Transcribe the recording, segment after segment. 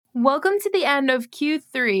Welcome to the end of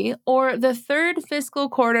Q3, or the third fiscal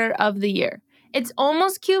quarter of the year. It's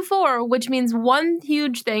almost Q4, which means one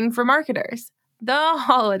huge thing for marketers: the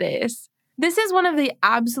holidays. This is one of the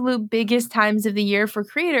absolute biggest times of the year for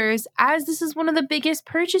creators, as this is one of the biggest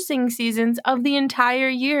purchasing seasons of the entire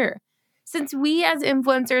year. Since we as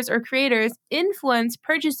influencers or creators influence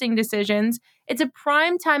purchasing decisions, it's a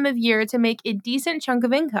prime time of year to make a decent chunk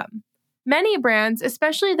of income. Many brands,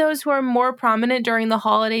 especially those who are more prominent during the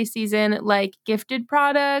holiday season, like gifted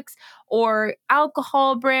products or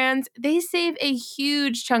alcohol brands, they save a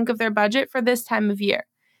huge chunk of their budget for this time of year.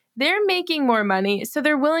 They're making more money, so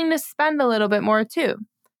they're willing to spend a little bit more too.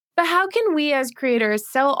 But how can we as creators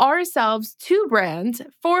sell ourselves to brands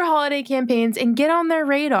for holiday campaigns and get on their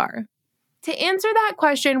radar? To answer that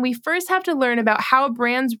question, we first have to learn about how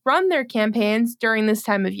brands run their campaigns during this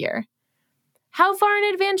time of year. How far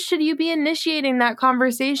in advance should you be initiating that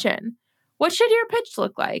conversation? What should your pitch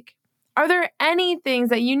look like? Are there any things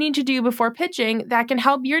that you need to do before pitching that can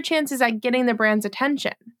help your chances at getting the brand's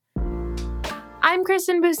attention? I'm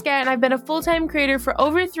Kristen Bousquet, and I've been a full-time creator for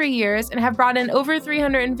over 3 years and have brought in over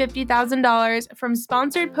 $350,000 from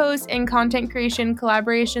sponsored posts and content creation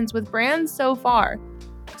collaborations with brands so far.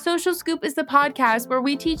 Social Scoop is the podcast where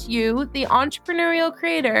we teach you, the entrepreneurial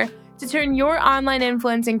creator, to turn your online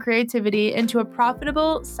influence and creativity into a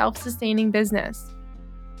profitable, self-sustaining business.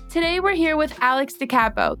 Today, we're here with Alex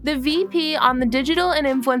DeCapo, the VP on the digital and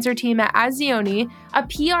influencer team at Azioni, a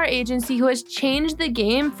PR agency who has changed the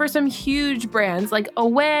game for some huge brands like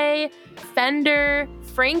Away, Fender,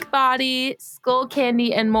 Frank Body,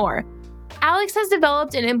 Skullcandy, and more. Alex has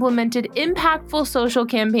developed and implemented impactful social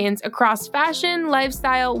campaigns across fashion,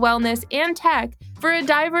 lifestyle, wellness, and tech for a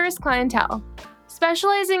diverse clientele.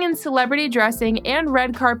 Specializing in celebrity dressing and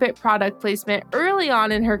red carpet product placement early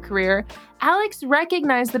on in her career, Alex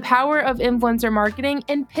recognized the power of influencer marketing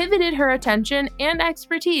and pivoted her attention and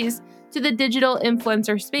expertise to the digital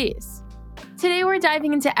influencer space. Today, we're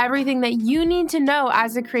diving into everything that you need to know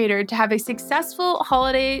as a creator to have a successful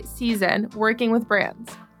holiday season working with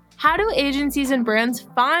brands. How do agencies and brands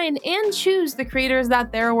find and choose the creators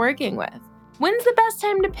that they're working with? When's the best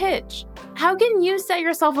time to pitch? How can you set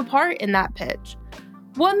yourself apart in that pitch?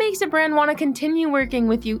 What makes a brand want to continue working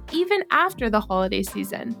with you even after the holiday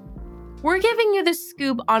season? We're giving you the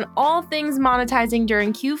scoop on all things monetizing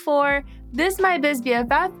during Q4. This My Biz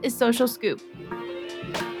BFF is Social Scoop.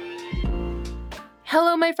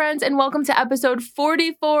 Hello, my friends, and welcome to episode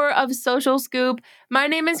 44 of Social Scoop. My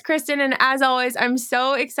name is Kristen, and as always, I'm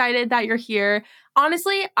so excited that you're here.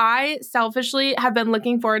 Honestly, I selfishly have been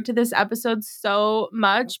looking forward to this episode so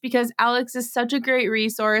much because Alex is such a great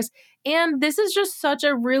resource, and this is just such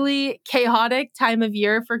a really chaotic time of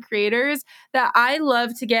year for creators that I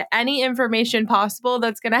love to get any information possible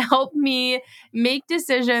that's going to help me make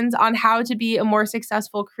decisions on how to be a more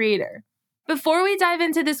successful creator. Before we dive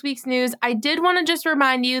into this week's news, I did want to just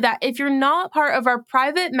remind you that if you're not part of our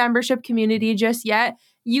private membership community just yet,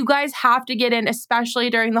 you guys have to get in, especially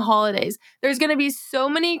during the holidays. There's going to be so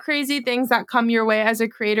many crazy things that come your way as a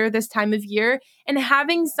creator this time of year, and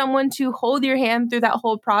having someone to hold your hand through that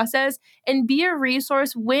whole process and be a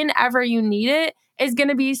resource whenever you need it is going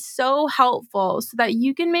to be so helpful so that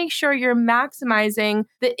you can make sure you're maximizing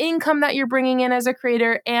the income that you're bringing in as a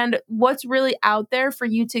creator and what's really out there for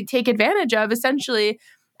you to take advantage of, essentially,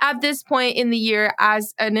 at this point in the year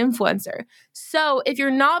as an influencer. So if you're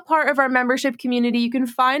not part of our membership community, you can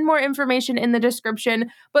find more information in the description,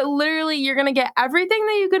 but literally you're going to get everything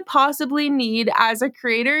that you could possibly need as a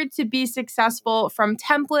creator to be successful, from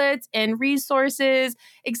templates and resources,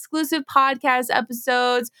 exclusive podcast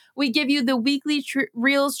episodes. We give you the weekly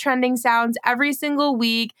Reels trending sounds every single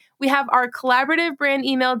week. We have our collaborative brand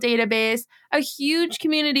email database, a huge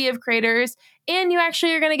community of creators, and you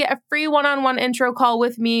actually are going to get a free one-on-one intro call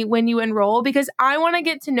with me when you enroll, because I want to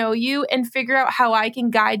get to know you and figure out how I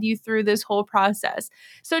can guide you through this whole process.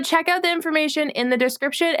 So check out the information in the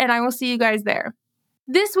description, and I will see you guys there.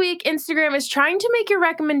 This week, Instagram is trying to make your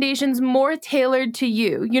recommendations more tailored to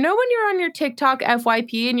you. You know when you're on your TikTok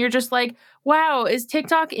FYP and you're just like, wow, is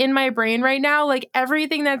TikTok in my brain right now? Like,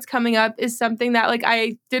 everything that's coming up is something that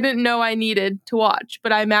I didn't know I needed to watch,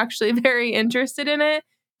 but I'm actually very interested in it.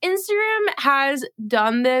 Instagram has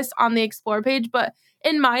done this on the Explore page, but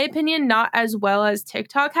in my opinion, not as well as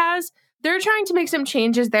TikTok has. They're trying to make some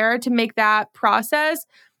changes there to make that process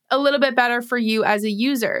a little bit better for you as a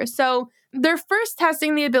user. So they're first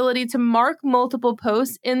testing the ability to mark multiple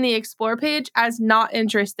posts in the Explore page as not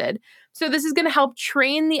interested. So this is going to help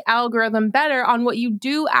train the algorithm better on what you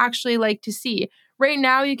do actually like to see. Right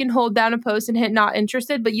now, you can hold down a post and hit not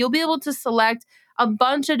interested, but you'll be able to select a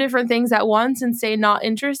bunch of different things at once and say not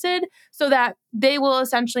interested so that they will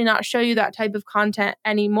essentially not show you that type of content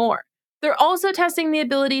anymore. They're also testing the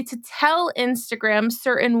ability to tell Instagram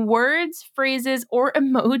certain words, phrases, or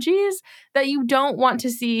emojis that you don't want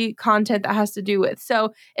to see content that has to do with.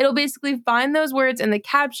 So it'll basically find those words in the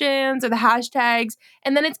captions or the hashtags,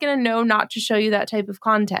 and then it's going to know not to show you that type of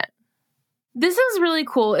content. This is really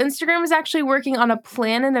cool. Instagram is actually working on a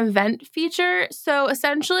plan an event feature. So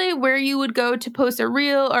essentially, where you would go to post a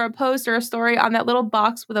reel or a post or a story on that little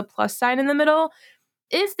box with a plus sign in the middle,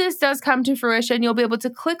 if this does come to fruition, you'll be able to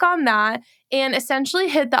click on that and essentially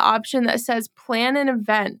hit the option that says plan an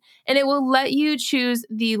event. And it will let you choose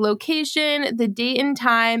the location, the date and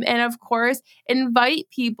time, and of course, invite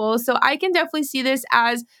people. So I can definitely see this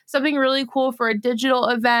as something really cool for a digital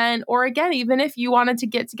event, or again, even if you wanted to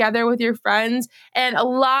get together with your friends. And a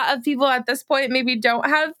lot of people at this point maybe don't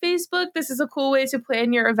have Facebook. This is a cool way to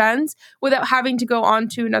plan your events without having to go on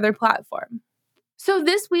to another platform. So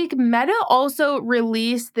this week, Meta also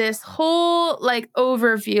released this whole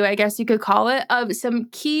overview, I guess you could call it, of some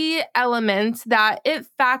key elements that it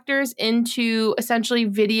factors into essentially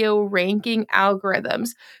video ranking algorithms.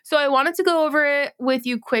 So I wanted to go over it with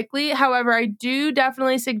you quickly. However, I do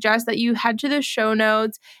definitely suggest that you head to the show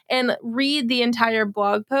notes and read the entire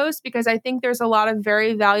blog post because I think there's a lot of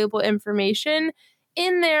very valuable information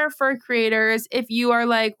in there for creators if you are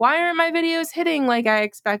like, why aren't my videos hitting like I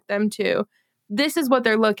expect them to? This is what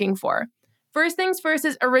they're looking for. First things first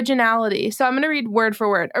is originality. So I'm going to read word for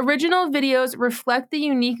word. Original videos reflect the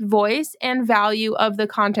unique voice and value of the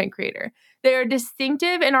content creator. They are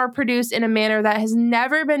distinctive and are produced in a manner that has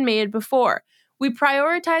never been made before. We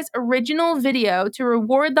prioritize original video to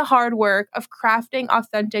reward the hard work of crafting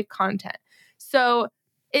authentic content. So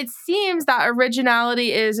it seems that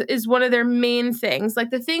originality is one of their main things,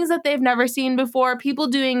 like the things that they've never seen before. People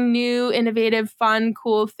doing new, innovative, fun,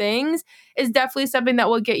 cool things is definitely something that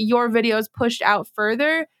will get your videos pushed out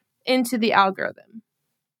further into the algorithm.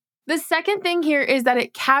 The second thing here is that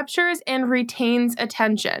it captures and retains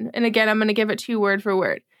attention. And again, I'm going to give it to you word for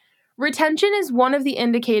word. Retention is one of the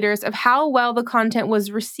indicators of how well the content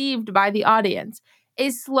was received by the audience. A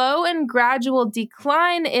slow and gradual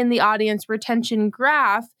decline in the audience retention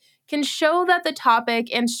graph can show that the topic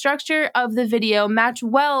and structure of the video match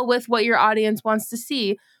well with what your audience wants to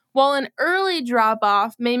see, while an early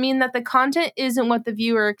drop-off may mean that the content isn't what the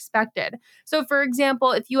viewer expected. So for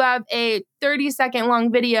example, if you have a 30-second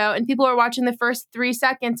long video and people are watching the first 3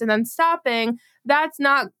 seconds and then stopping, that's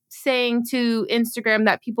not saying to Instagram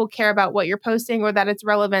that people care about what you're posting or that it's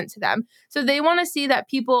relevant to them. So they want to see that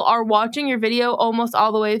people are watching your video almost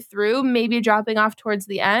all the way through, maybe dropping off towards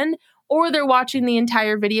the end, or they're watching the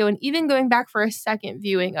entire video and even going back for a second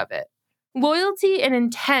viewing of it. Loyalty and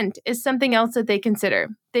intent is something else that they consider.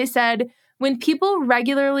 They said, when people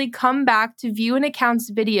regularly come back to view an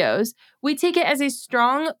account's videos, we take it as a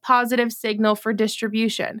strong positive signal for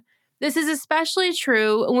distribution. This is especially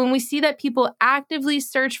true when we see that people actively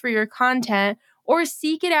search for your content or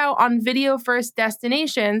seek it out on video-first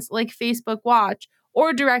destinations like Facebook Watch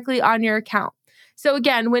or directly on your account. So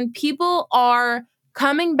again, when people are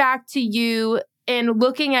coming back to you and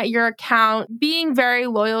looking at your account, being very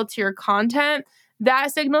loyal to your content,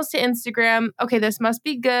 that signals to Instagram, okay, this must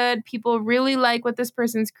be good. People really like what this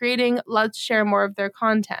person's creating. Let's share more of their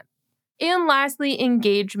content. And lastly,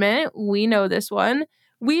 engagement. We know this one.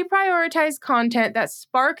 We prioritize content that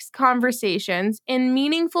sparks conversations and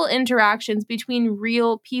meaningful interactions between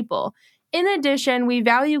real people. In addition, we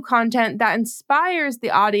value content that inspires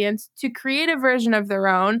the audience to create a version of their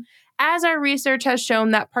own, as our research has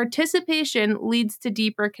shown that participation leads to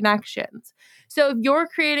deeper connections. So if you're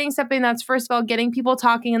creating something that's, first of all, getting people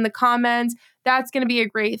talking in the comments, that's going to be a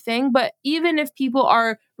great thing. But even if people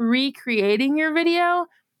are recreating your video,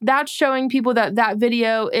 that's showing people that that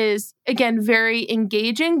video is, again, very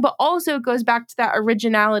engaging, but also goes back to that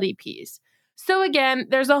originality piece. So again,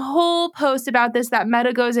 there's a whole post about this that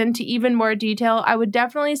Meta goes into even more detail. I would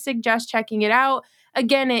definitely suggest checking it out.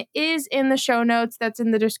 Again, it is in the show notes that's in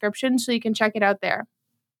the description, so you can check it out there.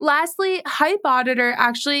 Lastly, Hype Auditor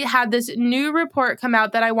actually had this new report come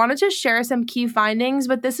out that I wanted to share some key findings,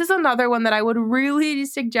 but this is another one that I would really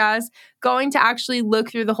suggest going to actually look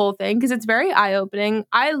through the whole thing because it's very eye-opening.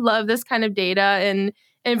 I love this kind of data and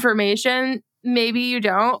information. Maybe you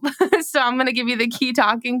don't, so I'm going to give you the key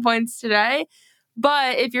talking points today.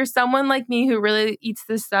 But if you're someone like me who really eats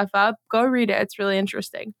this stuff up, go read it. It's really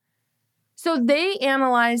interesting. So they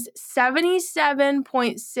analyzed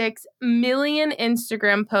 77.6 million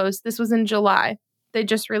Instagram posts. This was in July. They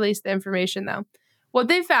just released the information though. What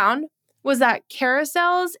they found was that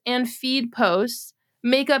carousels and feed posts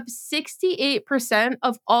make up 68%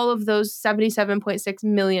 of all of those 77.6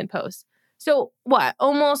 million posts. So what?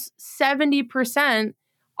 Almost 70%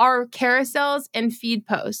 are carousels and feed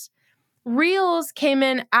posts. Reels came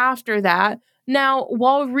in after that. Now,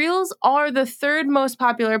 while Reels are the third most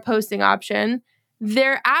popular posting option,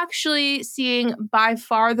 they're actually seeing by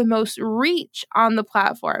far the most reach on the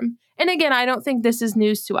platform. And again, I don't think this is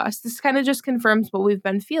news to us. This kind of just confirms what we've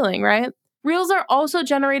been feeling, right? Reels are also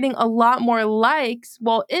generating a lot more likes,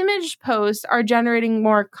 while image posts are generating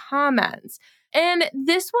more comments. And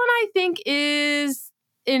this one I think is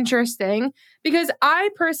interesting because I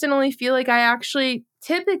personally feel like I actually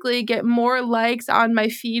typically get more likes on my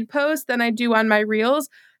feed posts than I do on my Reels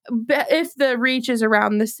if the reach is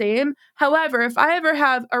around the same. However, if I ever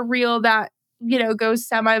have a reel that, goes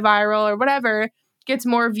semi-viral or whatever, gets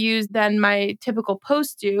more views than my typical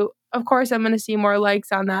posts do, of course I'm going to see more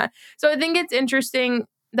likes on that. So I think it's interesting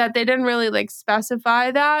that they didn't really specify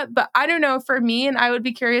that, but I don't know for me, and I would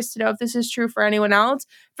be curious to know if this is true for anyone else.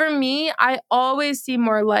 For me, I always see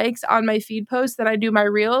more likes on my feed posts than I do my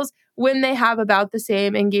Reels when they have about the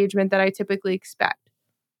same engagement that I typically expect.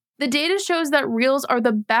 The data shows that Reels are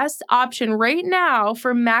the best option right now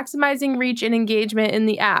for maximizing reach and engagement in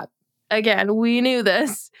the app. Again, we knew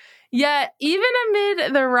this. Yet, even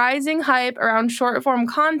amid the rising hype around short form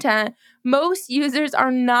content, most users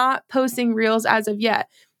are not posting Reels as of yet.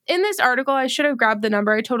 In this article, I should have grabbed the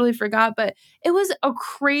number. I totally forgot, but it was a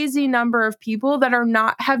crazy number of people that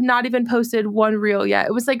have not even posted one Reel yet.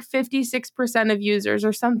 It was 56% of users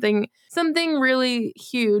or something really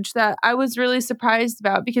huge that I was really surprised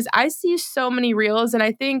about because I see so many Reels, and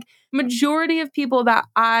I think majority of people that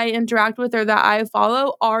I interact with or that I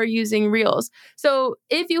follow are using Reels. So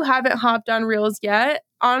if you haven't hopped on Reels yet,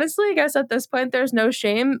 honestly, I guess at this point, there's no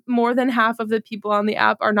shame. More than half of the people on the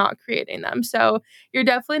app are not creating them. So you're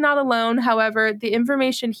definitely not alone. However, the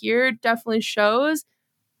information here definitely shows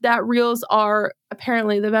that Reels are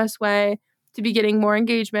apparently the best way to be getting more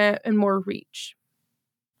engagement and more reach.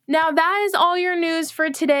 Now, that is all your news for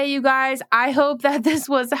today, you guys. I hope that this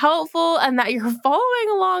was helpful and that you're following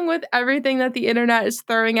along with everything that the internet is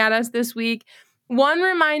throwing at us this week. One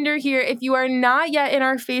reminder here, if you are not yet in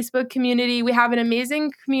our Facebook community, we have an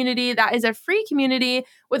amazing community that is a free community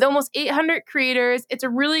with almost 800 creators. It's a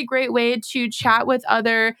really great way to chat with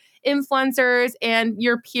other influencers and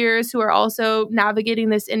your peers who are also navigating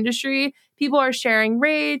this industry. People are sharing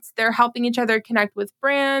rates, they're helping each other connect with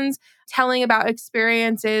brands, telling about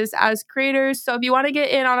experiences as creators. So if you want to get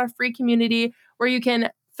in on a free community where you can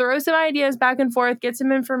throw some ideas back and forth, get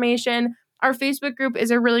some information, our Facebook group is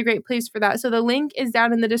a really great place for that. So the link is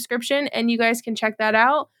down in the description and you guys can check that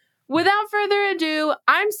out. Without further ado,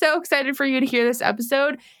 I'm so excited for you to hear this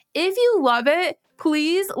episode. If you love it,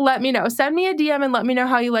 please let me know. Send me a DM and let me know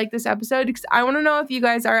how you like this episode because I want to know if you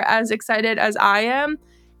guys are as excited as I am.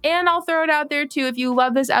 And I'll throw it out there too. If you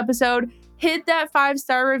love this episode, hit that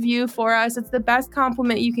 5-star review for us. It's the best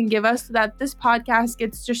compliment you can give us so that this podcast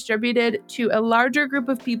gets distributed to a larger group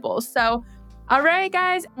of people. So, all right,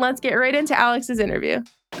 guys, let's get right into Alex's interview.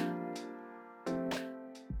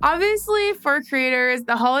 Obviously, for creators,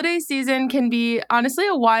 the holiday season can be honestly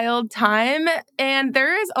a wild time, and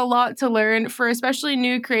there is a lot to learn for especially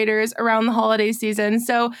new creators around the holiday season.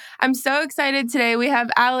 So I'm so excited today. We have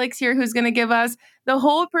Alex here who's going to give us the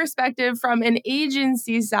whole perspective from an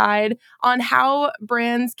agency side on how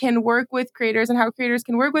brands can work with creators and how creators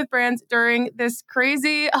can work with brands during this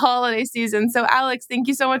crazy holiday season. So Alex, thank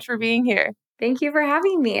you so much for being here. Thank you for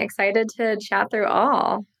having me. Excited to chat through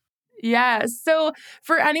all. Yes. So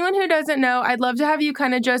for anyone who doesn't know, I'd love to have you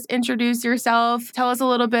kind of just introduce yourself. Tell us a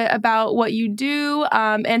little bit about what you do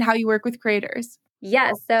and how you work with creators.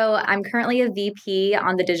 Yes, so I'm currently a VP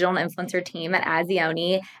on the digital and influencer team at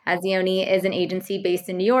Azioni. Azioni is an agency based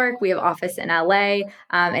in New York. We have office in LA,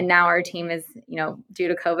 and now our team is, due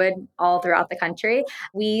to COVID, all throughout the country.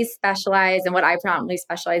 We specialize, and what I predominantly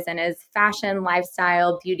specialize in is fashion,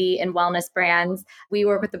 lifestyle, beauty, and wellness brands. We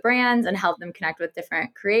work with the brands and help them connect with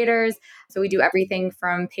different creators. So we do everything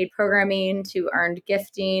from paid programming to earned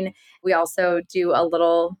gifting. We also do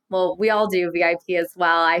we all do VIP as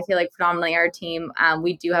well. I feel like predominantly our team,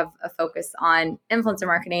 we do have a focus on influencer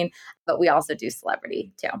marketing, but we also do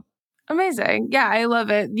celebrity too. Amazing. Yeah, I love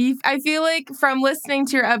it. I feel like from listening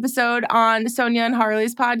to your episode on Sonia and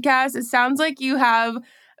Harley's podcast, it sounds like you have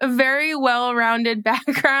a very well-rounded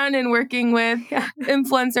background in working with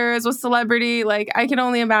influencers, with celebrity. Like, I can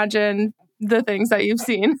only imagine the things that you've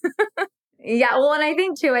seen. Yeah, well, and I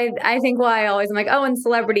think too, I think why I always am like, oh, and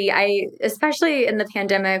celebrity, especially in the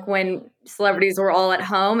pandemic when celebrities were all at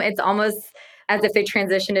home, it's almost, as if they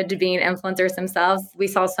transitioned into being influencers themselves. We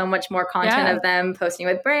saw so much more content of them posting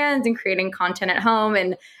with brands and creating content at home.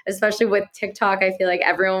 And especially with TikTok, I feel like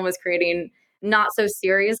everyone was creating not so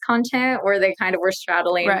serious content where they kind of were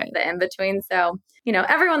straddling the in between. So,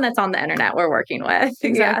 everyone that's on the internet we're working with.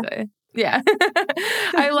 Exactly. Yeah.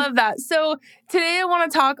 I love that. So today I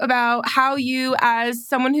want to talk about how you, as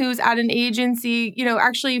someone who's at an agency,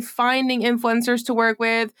 actually finding influencers to work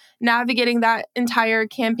with, navigating that entire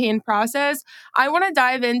campaign process. I want to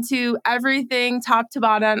dive into everything top to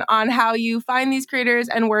bottom on how you find these creators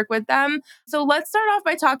and work with them. So let's start off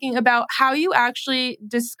by talking about how you actually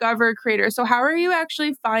discover creators. So how are you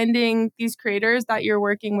actually finding these creators that you're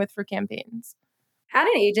working with for campaigns? At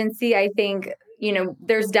an agency, I think,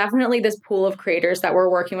 there's definitely this pool of creators that we're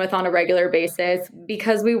working with on a regular basis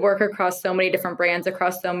because we work across so many different brands,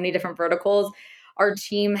 across so many different verticals. Our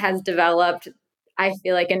team has developed, I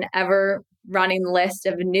feel like, an ever running list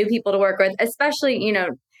of new people to work with, especially,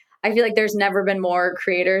 I feel like there's never been more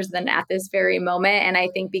creators than at this very moment. And I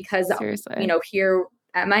think because, Seriously. Here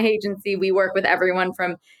at my agency, we work with everyone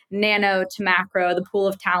from nano to macro. The pool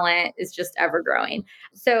of talent is just ever growing.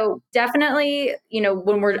 So definitely,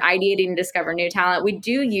 when we're ideating and discover new talent, we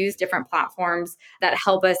do use different platforms that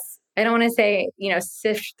help us. I don't want to say,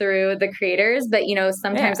 sift through the creators, but,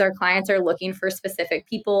 sometimes our clients are looking for specific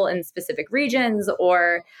people in specific regions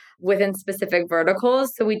or within specific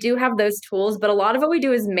verticals. So we do have those tools, but a lot of what we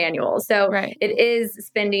do is manual. So it is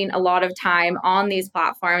spending a lot of time on these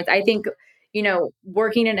platforms. I think,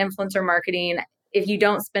 working in influencer marketing, if you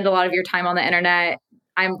don't spend a lot of your time on the internet,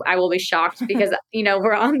 I will be shocked because,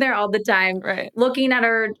 we're on there all the time looking at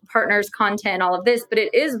our partners' content and all of this, but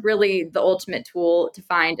it is really the ultimate tool to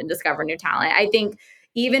find and discover new talent. I think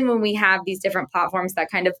even when we have these different platforms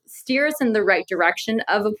that kind of steer us in the right direction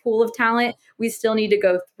of a pool of talent, we still need to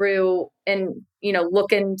go through and,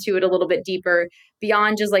 look into it a little bit deeper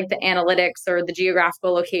beyond just like the analytics or the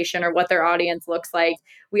geographical location or what their audience looks like.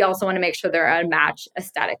 We also want to make sure they're a match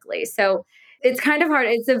aesthetically. So it's kind of hard.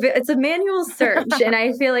 It's a manual search. And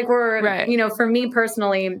I feel like we're, for me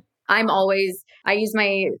personally, I use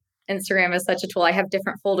my Instagram as such a tool. I have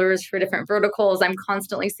different folders for different verticals. I'm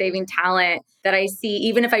constantly saving talent that I see,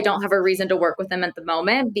 even if I don't have a reason to work with them at the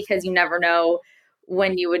moment, because you never know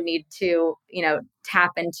when you would need to,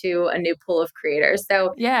 tap into a new pool of creators.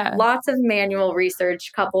 So lots of manual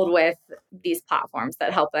research coupled with these platforms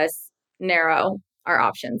that help us narrow our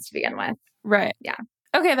options to begin with. Right. Yeah.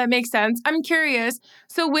 Okay, that makes sense. I'm curious.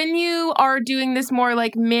 So when you are doing this more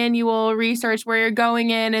like manual research where you're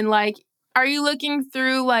going in and like, are you looking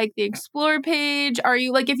through like the Explore page? Are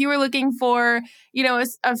you like, if you were looking for,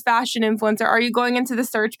 a fashion influencer, are you going into the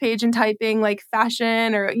search page and typing like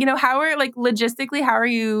fashion or, logistically, how are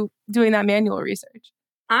you doing that manual research?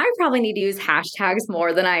 I probably need to use hashtags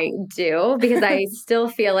more than I do because I still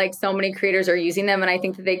feel like so many creators are using them and I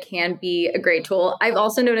think that they can be a great tool. I've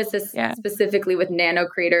also noticed this specifically with nano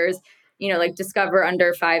creators, like discover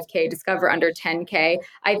under 5K, discover under 10K.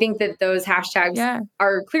 I think that those hashtags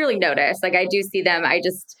are clearly noticed. Like I do see them. I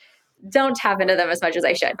just don't tap into them as much as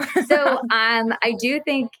I should. So I do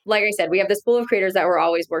think, like I said, we have this pool of creators that we're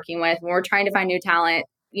always working with. When we're trying to find new talent,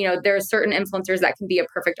 there are certain influencers that can be a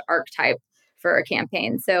perfect archetype for a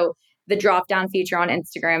campaign. So the drop down feature on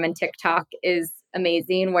Instagram and TikTok is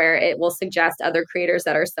amazing where it will suggest other creators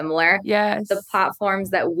that are similar. Yes. The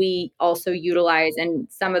platforms that we also utilize, and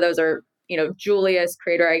some of those are, Julius,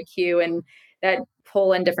 Creator IQ, and that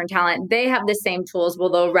pull in different talent. They have the same tools where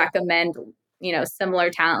they'll recommend, similar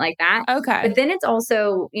talent like that. Okay. But then it's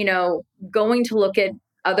also, going to look at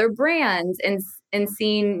other brands and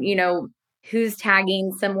seeing, who's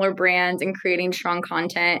tagging similar brands and creating strong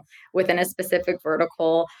content within a specific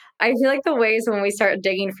vertical. I feel like the ways when we start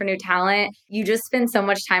digging for new talent, you just spend so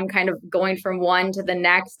much time kind of going from one to the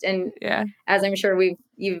next. And as I'm sure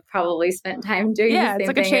you've probably spent time doing the same it's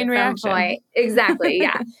like thing a chain at some point. Exactly.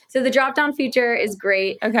 Yeah. So the drop down feature is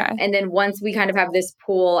great. Okay. And then once we kind of have this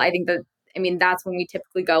pool, that's when we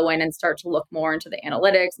typically go in and start to look more into the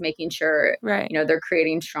analytics, making sure, they're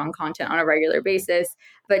creating strong content on a regular basis.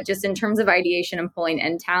 But just in terms of ideation and pulling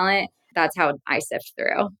in talent, that's how I sift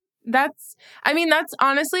through. That's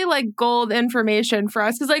honestly like gold information for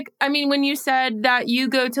us. Cause when you said that you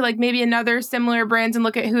go to like maybe another similar brands and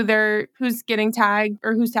look at who's getting tagged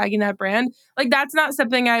or who's tagging that brand, like that's not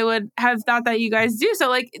something I would have thought that you guys do. So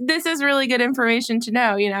like, this is really good information to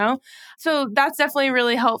know, So that's definitely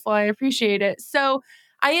really helpful. I appreciate it. So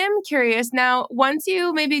I am curious now, once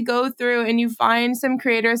you maybe go through and you find some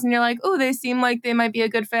creators and you're like, oh, they seem like they might be a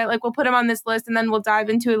good fit, like we'll put them on this list and then we'll dive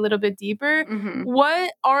into it a little bit deeper. Mm-hmm.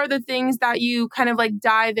 What are the things that you kind of like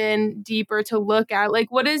dive in deeper to look at?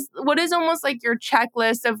 Like what is almost like your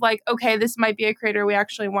checklist of like, okay, this might be a creator we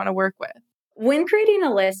actually want to work with? When creating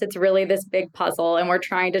a list, it's really this big puzzle, and we're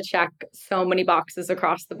trying to check so many boxes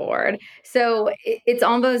across the board. So it's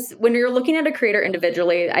almost, when you're looking at a creator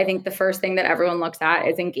individually, I think the first thing that everyone looks at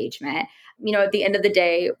is engagement. At the end of the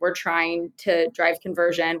day, we're trying to drive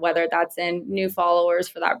conversion, whether that's in new followers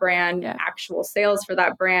for that brand, actual sales for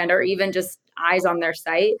that brand, or even just eyes on their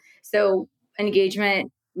site. So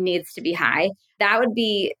engagement needs to be high. That would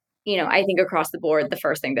be, I think across the board, the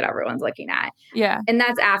first thing that everyone's looking at. Yeah. And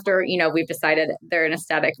that's after, we've decided they're an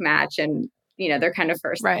aesthetic match and, they're kind of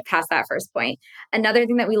past that first point. Another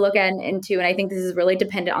thing that we look into, and I think this is really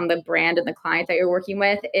dependent on the brand and the client that you're working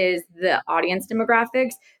with, is the audience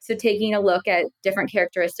demographics. So taking a look at different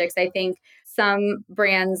characteristics. I think some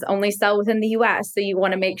brands only sell within the US. So you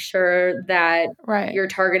want to make sure that you're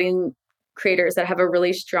targeting creators that have a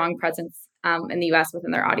really strong presence in the US within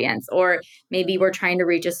their audience. Or maybe we're trying to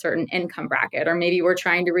reach a certain income bracket, or maybe we're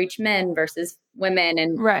trying to reach men versus women.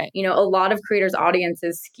 And, a lot of creators'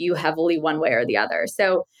 audiences skew heavily one way or the other.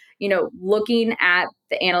 So, looking at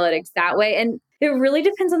the analytics that way, and it really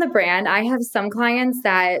depends on the brand. I have some clients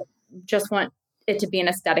that just want it to be an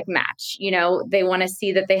aesthetic match. They want to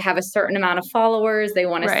see that they have a certain amount of followers. They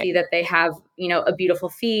want to see that they have, a beautiful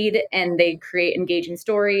feed, and they create engaging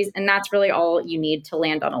stories. And that's really all you need to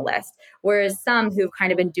land on a list. Whereas some who've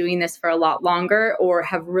kind of been doing this for a lot longer or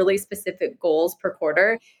have really specific goals per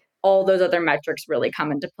quarter, all those other metrics really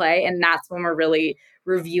come into play. And that's when we're really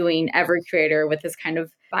reviewing every creator with this kind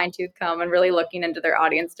of fine-tooth comb and really looking into their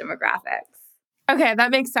audience demographics. Okay,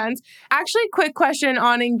 that makes sense. Actually, quick question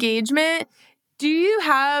on engagement. Do you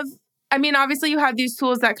have, obviously you have these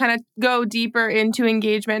tools that kind of go deeper into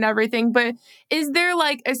engagement and everything, but is there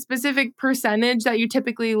like a specific percentage that you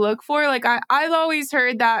typically look for? Like I've always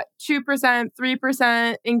heard that 2%,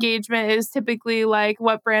 3% engagement is typically like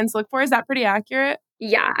what brands look for. Is that pretty accurate?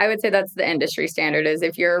 Yeah, I would say that's the industry standard, is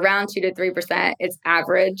if you're around 2 to 3%, it's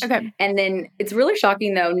average. Okay. And then it's really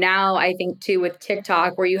shocking though, now I think too with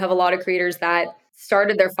TikTok, where you have a lot of creators that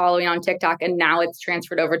started their following on TikTok and now it's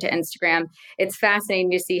transferred over to Instagram. It's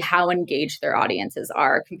fascinating to see how engaged their audiences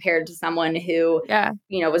are compared to someone who,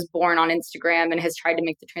 was born on Instagram and has tried to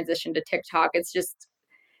make the transition to TikTok. It's just,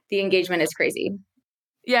 the engagement is crazy.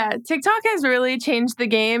 Yeah, TikTok has really changed the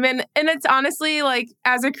game. And it's honestly like,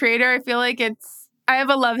 as a creator, I feel like I have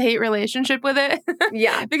a love-hate relationship with it.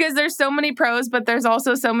 Yeah. Because there's so many pros, but there's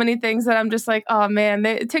also so many things that I'm just like, oh man,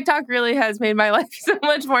 TikTok really has made my life so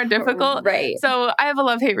much more difficult. Right. So I have a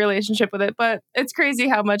love-hate relationship with it, but it's crazy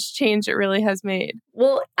how much change it really has made.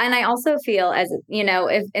 Well, and I also feel as,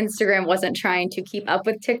 if Instagram wasn't trying to keep up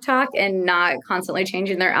with TikTok and not constantly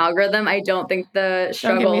changing their algorithm, I don't think the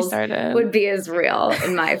struggles would be as real,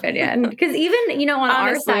 in my opinion. Because even, on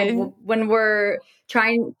Honestly, our side, when we're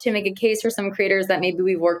trying to make a case for some creators that maybe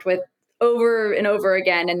we've worked with over and over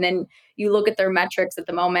again, and then you look at their metrics at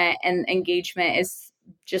the moment and engagement is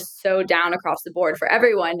just so down across the board for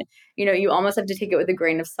everyone, you almost have to take it with a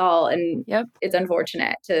grain of salt. And it's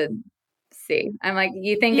unfortunate to see. I'm like,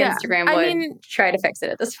 you think Instagram would try to fix it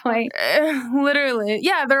at this point? Literally.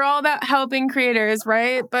 Yeah, they're all about helping creators,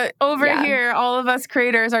 right? But over here, all of us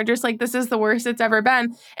creators are just like, this is the worst it's ever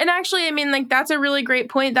been. And actually, that's a really great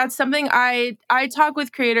point. That's something I talk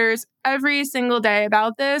with creators every single day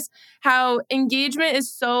about this, how engagement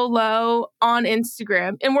is so low on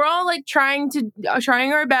Instagram. And we're all like trying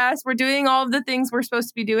our best. We're doing all of the things we're supposed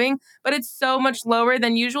to be doing, but it's so much lower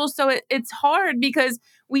than usual. So it's hard because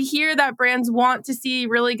we hear that brands want to see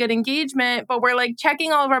really good engagement, but we're like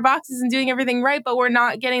checking all of our boxes and doing everything right, but we're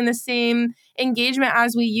not getting the same engagement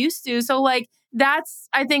as we used to. So like, that's,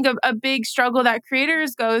 I think, a big struggle that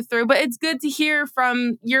creators go through. But it's good to hear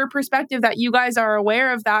from your perspective that you guys are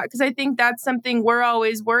aware of that, because I think that's something we're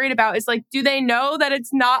always worried about is like, do they know that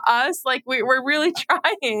it's not us? Like, we're really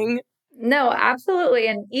trying. No, absolutely.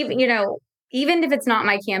 And even if it's not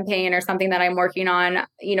my campaign or something that I'm working on,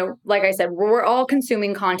 like I said, we're all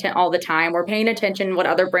consuming content all the time. We're paying attention to what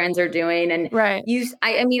other brands are doing. And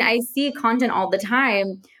I see content all the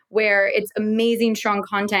time where it's amazing, strong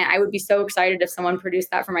content. I would be so excited if someone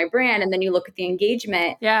produced that for my brand. And then you look at the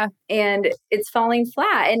engagement and it's falling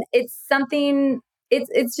flat. And it's something,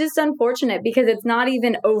 it's just unfortunate because it's not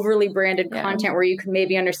even overly branded content where you can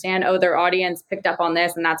maybe understand, oh, their audience picked up on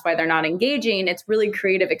this and that's why they're not engaging. It's really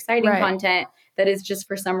creative, exciting content that is just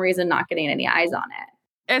for some reason not getting any eyes on it.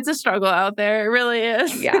 It's a struggle out there. It really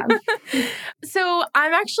is. Yeah. So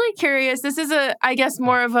I'm actually curious. This is I guess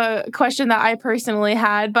more of a question that I personally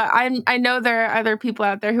had, but I know there are other people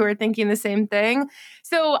out there who are thinking the same thing.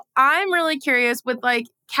 So I'm really curious with like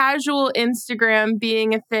casual Instagram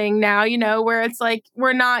being a thing now, where it's like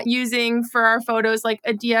we're not using for our photos like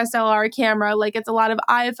a DSLR camera, like it's a lot of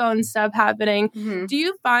iPhone stuff happening. Mm-hmm. Do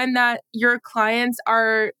you find that your clients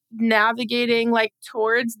are navigating like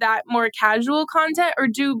towards that more casual content, or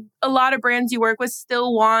do a lot of brands you work with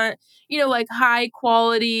still want, like high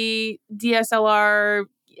quality DSLR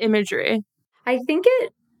imagery? I think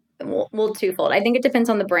well, twofold. I think it depends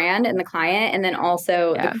on the brand and the client, and then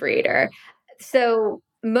also the creator. So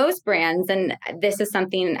most brands, and this is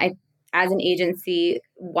something as an agency,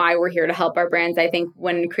 why we're here to help our brands. I think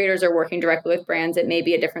when creators are working directly with brands, it may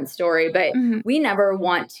be a different story, but we never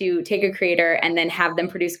want to take a creator and then have them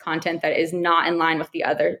produce content that is not in line with the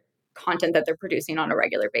other content that they're producing on a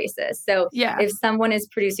regular basis. So if someone is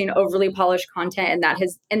producing overly polished content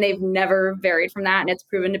and they've never varied from that, and it's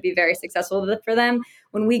proven to be very successful for them,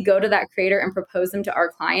 when we go to that creator and propose them to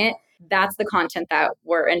our client, that's the content that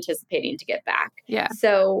we're anticipating to get back. Yeah.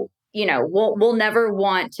 So, we'll never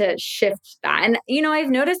want to shift that. And, I've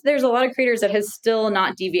noticed there's a lot of creators that has still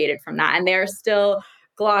not deviated from that. And they're still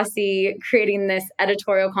glossy, creating this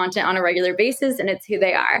editorial content on a regular basis, and it's who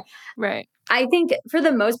they are. Right. I think for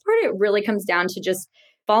the most part, it really comes down to just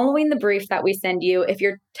following the brief that we send you. If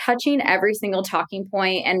you're touching every single talking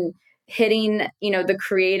point and hitting, the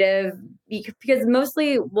creative, because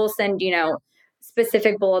mostly we'll send,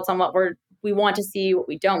 specific bullets on what we want to see, what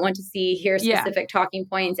we don't want to see, here specific talking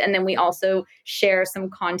points. And then we also share some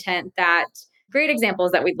content great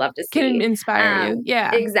examples that we'd love to see. Can inspire you.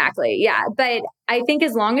 Yeah. Exactly. Yeah. But I think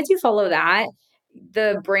as long as you follow that,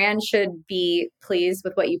 the brand should be pleased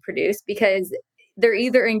with what you produce, because they're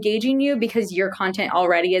either engaging you because your content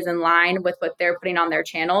already is in line with what they're putting on their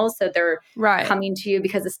channels. So they're coming to you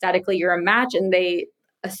because aesthetically you're a match and they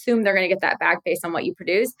assume they're going to get that back based on what you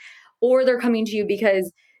produce. Or they're coming to you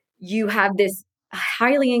because you have this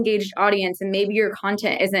highly engaged audience and maybe your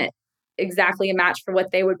content isn't exactly a match for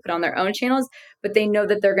what they would put on their own channels, but they know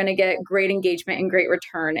that they're going to get great engagement and great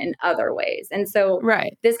return in other ways. And so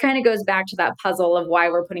this kind of goes back to that puzzle of why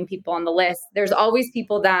we're putting people on the list. There's always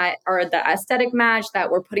people that are the aesthetic match that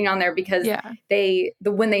we're putting on there because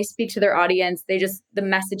when they speak to their audience, the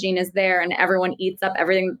messaging is there and everyone eats up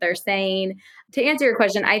everything that they're saying. To answer your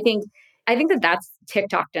question, I think that's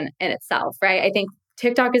TikTok in itself, right? I think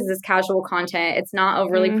TikTok is this casual content. It's not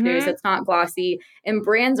overly produced. It's not glossy. And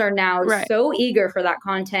brands are now so eager for that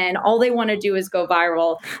content. All they want to do is go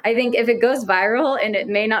viral. I think if it goes viral and it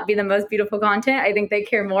may not be the most beautiful content, I think they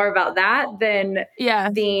care more about that than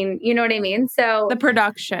being, you know what I mean? So the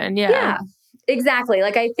production. Yeah, exactly.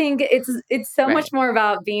 Like, I think it's so much more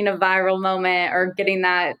about being a viral moment or getting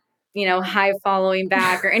that, high following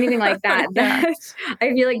back or anything like that. That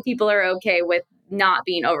I feel like people are okay with not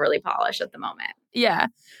being overly polished at the moment. Yeah.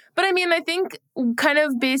 But I mean, I think kind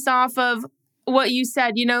of based off of what you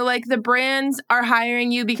said, like the brands are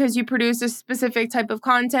hiring you because you produce a specific type of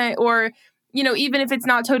content, or, even if it's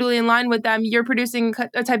not totally in line with them, you're producing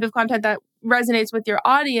a type of content that resonates with your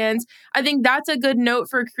audience. I think that's a good note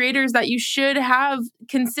for creators, that you should have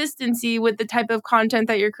consistency with the type of content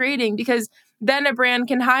that you're creating, because then a brand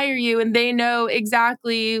can hire you and they know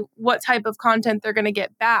exactly what type of content they're going to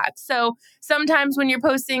get back. So sometimes when you're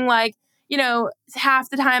posting like, half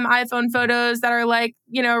the time iPhone photos that are like,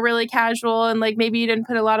 really casual and like maybe you didn't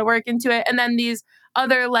put a lot of work into it, and then these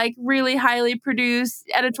other like really highly produced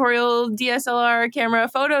editorial DSLR camera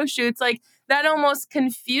photo shoots, like that almost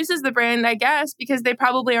confuses the brand, I guess, because they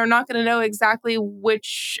probably are not going to know exactly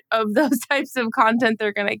which of those types of content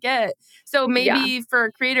they're going to get. So maybe for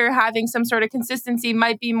a creator, having some sort of consistency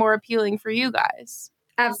might be more appealing for you guys.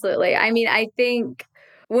 Absolutely. I mean, I think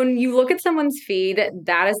when you look at someone's feed,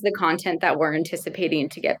 that is the content that we're anticipating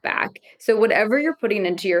to get back. So whatever you're putting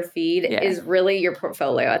into your feed is really your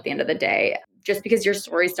portfolio at the end of the day, just because your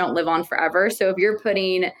stories don't live on forever. So if you're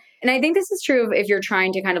putting, and I think this is true if you're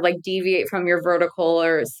trying to kind of like deviate from your vertical,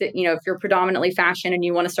 or, if you're predominantly fashion and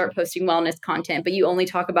you want to start posting wellness content, but you only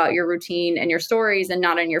talk about your routine and your stories and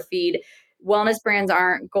not on your feed, wellness brands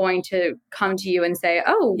aren't going to come to you and say,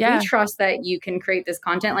 oh, we trust that you can create this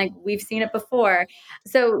content. Like, we've seen it before.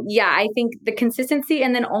 So I think the consistency,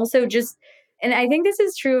 and then also just, and I think this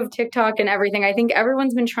is true of TikTok and everything. I think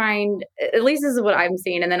everyone's been trying, at least this is what I'm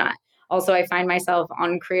seeing. And then Also, I find myself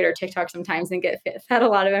on creator TikTok sometimes and get fed a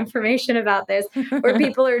lot of information about this, where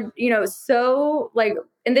people are, so like,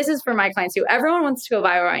 and this is for my clients too. Everyone wants to go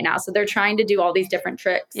viral right now. So they're trying to do all these different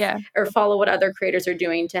tricks or follow what other creators are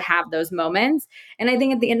doing to have those moments. And I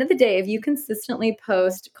think at the end of the day, if you consistently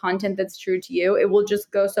post content that's true to you, it will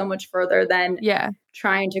just go so much further than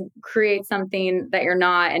trying to create something that you're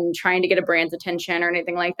not and trying to get a brand's attention or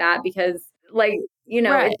anything like that. Because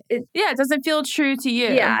it doesn't feel true to you.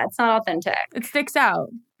 Yeah, it's not authentic. It sticks out.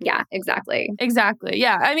 Yeah, exactly. Exactly.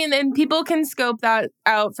 Yeah. I mean, and people can scope that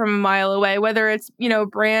out from a mile away, whether it's,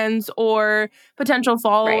 brands or potential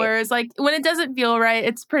followers. Like when it doesn't feel right,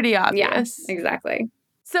 it's pretty obvious. Yeah, exactly.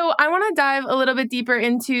 So I want to dive a little bit deeper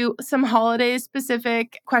into some holiday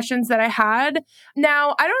specific questions that I had.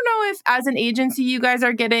 Now, I don't know if as an agency, you guys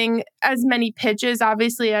are getting as many pitches,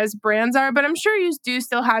 obviously, as brands are, but I'm sure you do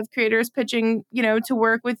still have creators pitching, to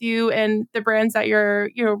work with you and the brands that you're,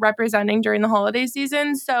 representing during the holiday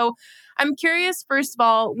season. So I'm curious, first of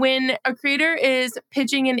all, when a creator is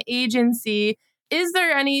pitching an agency, is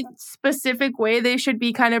there any specific way they should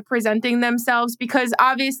be kind of presenting themselves? Because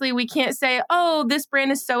obviously we can't say, oh, this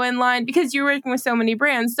brand is so in line because you're working with so many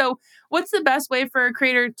brands. So what's the best way for a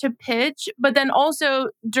creator to pitch? But then also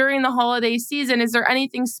during the holiday season, is there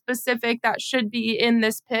anything specific that should be in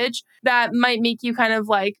this pitch that might make you kind of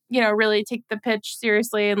like, really take the pitch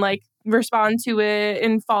seriously and like respond to it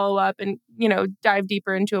and follow up and, dive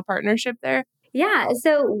deeper into a partnership there? Yeah.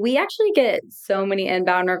 So we actually get so many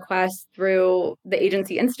inbound requests through the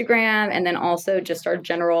agency Instagram and then also just our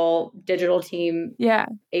general digital team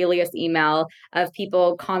alias email of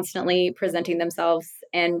people constantly presenting themselves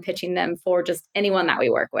and pitching them for just anyone that we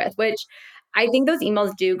work with, which I think those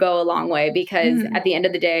emails do go a long way because at the end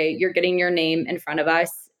of the day, you're getting your name in front of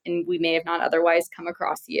us and we may have not otherwise come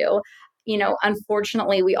across you.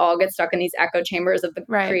 Unfortunately, we all get stuck in these echo chambers of the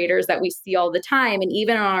creators that we see all the time. And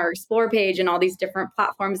even on our Explore page and all these different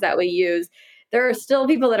platforms that we use, there are still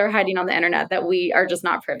people that are hiding on the internet that we are just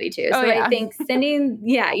not privy to. I think sending,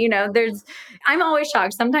 I'm always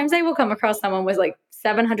shocked. Sometimes I will come across someone with like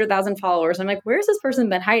 700,000 followers. I'm like, where's this person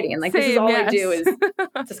been hiding? And like, this is all I do is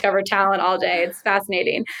discover talent all day. It's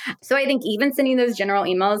fascinating. So I think even sending those general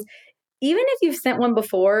emails, even if you've sent one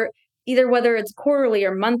before, either whether it's quarterly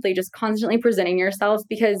or monthly, just constantly presenting yourself,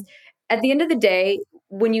 because at the end of the day,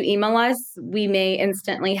 when you email us, we may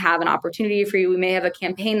instantly have an opportunity for you. We may have a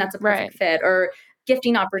campaign that's a perfect fit or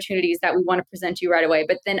gifting opportunities that we want to present to you right away.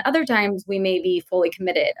 But then other times we may be fully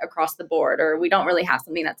committed across the board, or we don't really have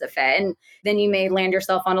something that's a fit. And then you may land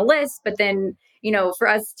yourself on a list, but then, for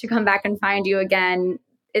us to come back and find you again,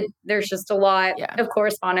 there's just a lot of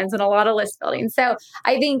correspondence and a lot of list building. So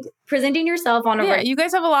I think presenting yourself on you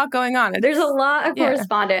guys have a lot going on. There's a lot of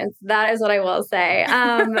correspondence. That is what I will say.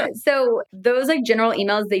 So those like general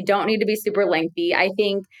emails, they don't need to be super lengthy. I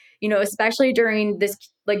think, especially during this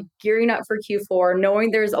like gearing up for Q4,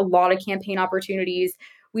 knowing there's a lot of campaign opportunities,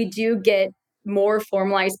 we do get more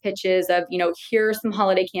formalized pitches of, here are some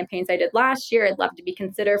holiday campaigns I did last year. I'd love to be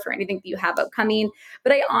considered for anything that you have upcoming.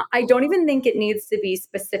 But I don't even think it needs to be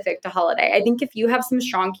specific to holiday. I think if you have some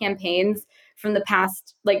strong campaigns from the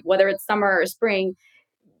past, like whether it's summer or spring,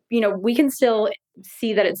 we can still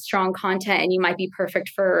see that it's strong content and you might be perfect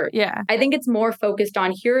for, I think it's more focused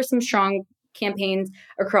on here are some strong campaigns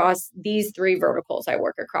across these 3 verticals I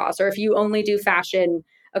work across. Or if you only do fashion,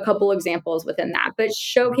 a couple examples within that, but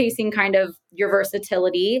showcasing kind of your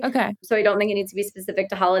versatility. Okay. So I don't think it needs to be specific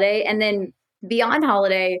to holiday. And then beyond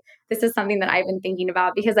holiday, this is something that I've been thinking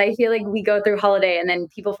about because I feel like we go through holiday and then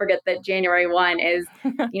people forget that January 1 is,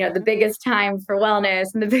 the biggest time for wellness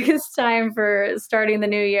and the biggest time for starting the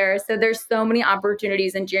new year. So there's so many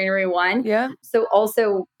opportunities in January 1. Yeah. So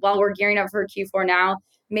also while we're gearing up for Q4 now,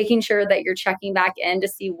 making sure that you're checking back in to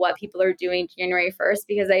see what people are doing January 1st,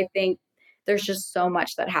 because I think there's just so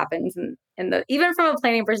much that happens even from a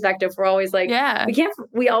planning perspective, we're always like,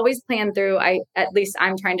 we always plan through, at least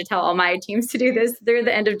I'm trying to tell all my teams to do this through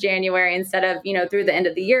the end of January instead of, through the end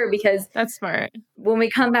of the year, because that's smart. When we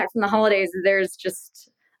come back from the holidays, there's just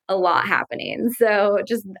a lot happening. So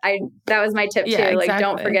that was my tip too. Exactly. Like,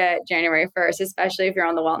 don't forget January 1st, especially if you're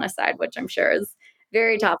on the wellness side, which I'm sure is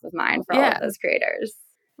very top of mind for all of those creators.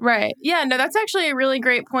 Right. Yeah, no, that's actually a really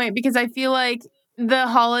great point because I feel like the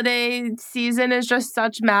holiday season is just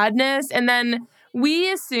such madness. And then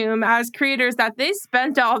we assume as creators that they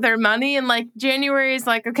spent all their money and like January is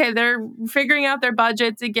like, okay, they're figuring out their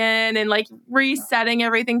budgets again and like resetting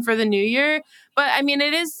everything for the new year. But I mean,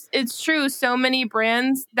 it's true. So many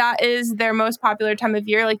brands, that is their most popular time of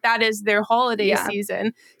year. Like that is their holiday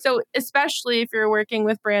season. So especially if you're working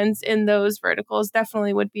with brands in those verticals,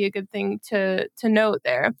 definitely would be a good thing to note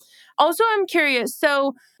there. Also, I'm curious.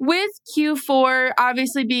 So with Q4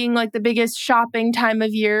 obviously being like the biggest shopping time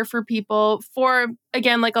of year for people, for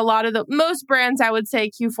again, like a lot of most brands, I would say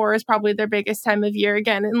Q4 is probably their biggest time of year,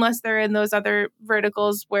 again, unless they're in those other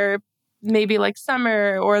verticals where maybe like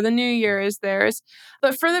summer or the new year is theirs.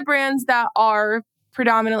 But for the brands that are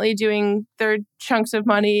predominantly doing their chunks of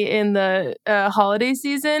money in the holiday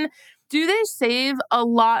season, do they save a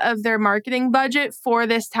lot of their marketing budget for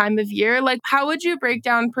this time of year? Like, how would you break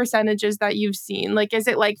down percentages that you've seen? Like, is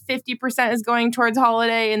it like 50% is going towards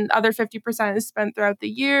holiday and other 50% is spent throughout the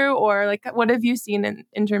year? Or like, what have you seen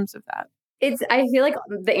in terms of that? I feel like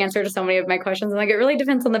the answer to so many of my questions, like it really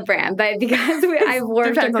depends on the brand, but because I've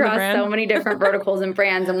worked across so many different verticals and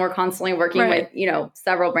brands, and we're constantly working with,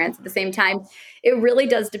 several brands at the same time, it really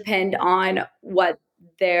does depend on what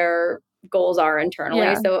their goals are internally.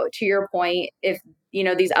 Yeah. So to your point, if,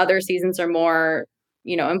 these other seasons are more,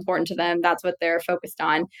 important to them, that's what they're focused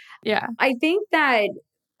on. Yeah. I think that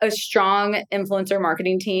a strong influencer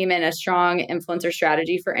marketing team and a strong influencer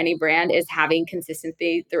strategy for any brand is having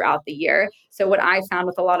consistency throughout the year. So what I found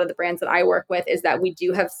with a lot of the brands that I work with is that we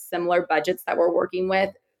do have similar budgets that we're working with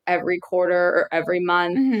every quarter or every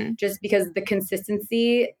month, just because the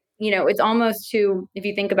consistency, it's almost if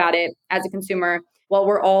you think about it as a consumer, while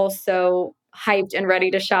we're all so hyped and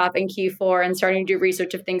ready to shop in Q4 and starting to do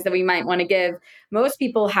research of things that we might want to give, most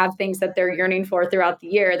people have things that they're yearning for throughout the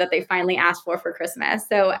year that they finally ask for Christmas.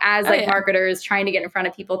 So as marketers trying to get in front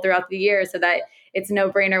of people throughout the year so that it's no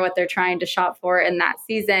brainer what they're trying to shop for in that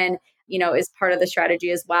season, is part of the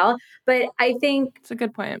strategy as well. But I think it's a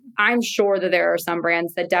good point. I'm sure that there are some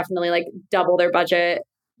brands that definitely like double their budget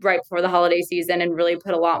right before the holiday season and really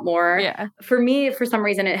put a lot more. Yeah. For me, for some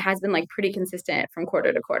reason, it has been like pretty consistent from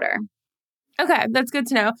quarter to quarter. Okay, that's good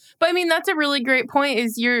to know. But I mean, that's a really great point,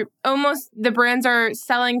 is the brands are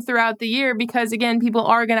selling throughout the year because, again, people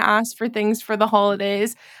are going to ask for things for the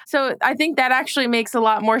holidays. So I think that actually makes a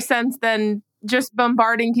lot more sense than just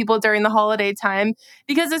bombarding people during the holiday time,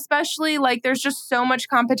 because especially like there's just so much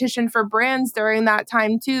competition for brands during that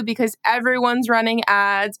time too, because everyone's running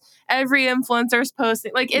ads, every influencer's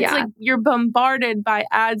posting, like it's like you're bombarded by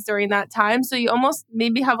ads during that time. So you almost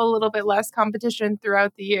maybe have a little bit less competition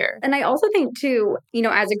throughout the year. And I also think too,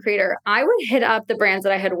 as a creator, I would hit up the brands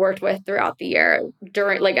that I had worked with throughout the year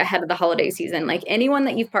during like ahead of the holiday season, like anyone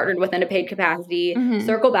that you've partnered with in a paid capacity,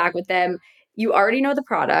 circle back with them. You already know the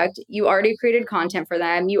product. You already created content for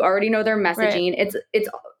them. You already know their messaging. Right. It's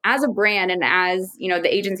as a brand and as,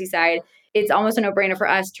 the agency side, it's almost a no-brainer for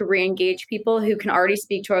us to re-engage people who can already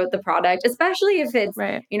speak to the product, especially if it's,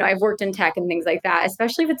 I've worked in tech and things like that,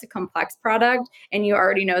 especially if it's a complex product and you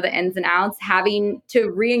already know the ins and outs, having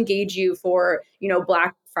to re-engage you for,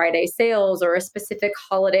 Black Friday sales or a specific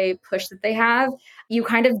holiday push that they have. You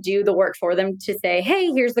kind of do the work for them to say, hey,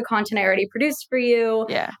 here's the content I already produced for you.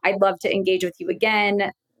 Yeah. I'd love to engage with you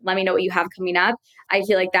again. Let me know what you have coming up. I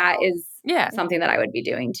feel like that is something that I would be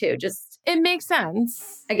doing too. It makes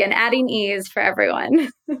sense. Again, adding ease for everyone.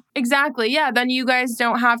 Exactly. Yeah. Then you guys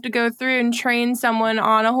don't have to go through and train someone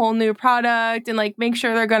on a whole new product and like make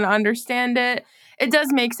sure they're going to understand it. It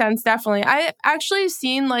does make sense, definitely. I've actually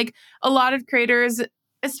seen like a lot of creators,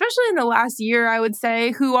 especially in the last year, I would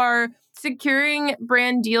say, who are securing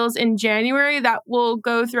brand deals in January that will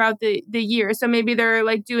go throughout the year. So maybe they're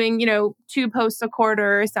like doing, 2 posts a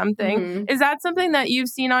quarter or something. Mm-hmm. Is that something that you've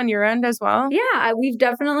seen on your end as well? Yeah,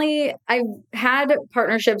 I've had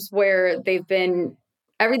partnerships where they've been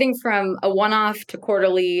everything from a one-off to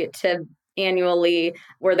quarterly to annually,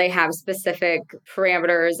 where they have specific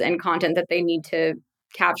parameters and content that they need to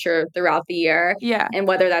capture throughout the year. Yeah. And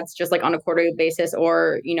whether that's just like on a quarterly basis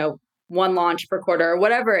or, one launch per quarter,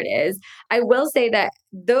 whatever it is. I will say that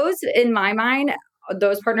those, in my mind,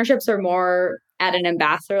 those partnerships are more at an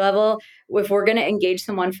ambassador level. If we're going to engage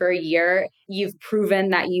someone for a year, you've proven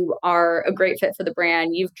that you are a great fit for the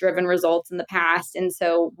brand. You've driven results in the past. And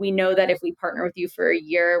so we know that if we partner with you for a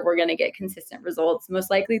year, we're going to get consistent results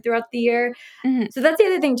most likely throughout the year. Mm-hmm. So that's the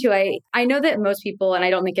other thing too. I know that most people, and I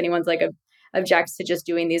don't think anyone's like objects to just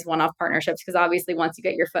doing these one-off partnerships, because obviously once you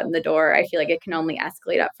get your foot in the door, I feel like it can only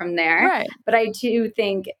escalate up from there. Right. But I do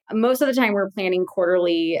think most of the time we're planning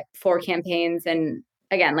quarterly for campaigns. And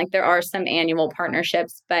again, like there are some annual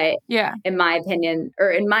partnerships, but in my opinion,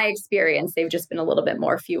 or in my experience, they've just been a little bit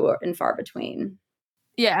more few and far between.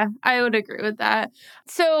 Yeah, I would agree with that.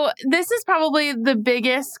 So this is probably the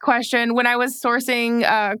biggest question. When I was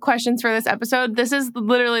sourcing questions for this episode, this is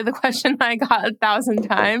literally the question I got 1,000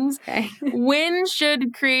 times. Okay. When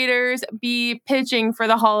should creators be pitching for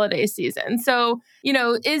the holiday season? So,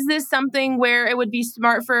 is this something where it would be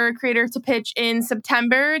smart for a creator to pitch in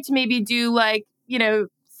September to maybe do like,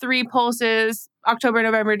 3 pulses, October,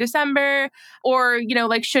 November, December? Or,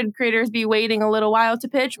 should creators be waiting a little while to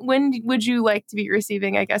pitch? When would you like to be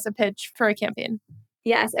receiving, I guess, a pitch for a campaign?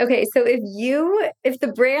 Yes. Okay. So if the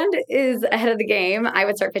brand is ahead of the game, I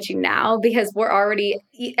would start pitching now because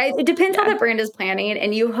it depends how the brand is planning.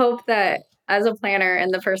 And you hope that as a planner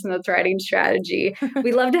and the person that's writing strategy,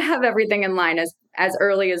 we love to have everything in line as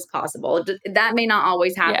early as possible. That may not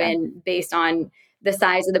always happen based on the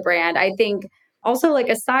size of the brand. I think also like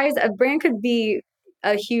a brand could be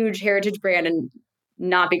a huge heritage brand and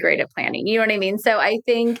not be great at planning. You know what I mean? So I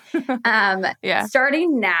think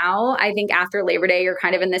starting now, I think after Labor Day, you're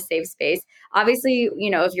kind of in this safe space. Obviously,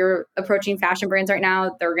 if you're approaching fashion brands right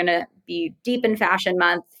now, they're going to be deep in fashion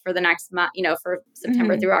month for the next month, for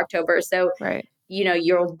September through October. So,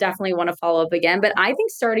 you'll definitely want to follow up again. But I think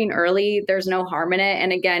starting early, there's no harm in it.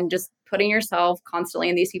 And again, just putting yourself constantly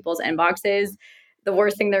in these people's inboxes, the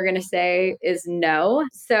worst thing they're going to say is no.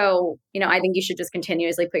 So, I think you should just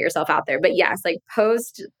continuously put yourself out there. But yes, like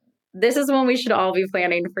this is when we should all be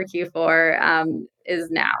planning for Q4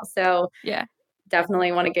 is now. So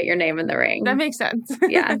definitely want to get your name in the ring. That makes sense.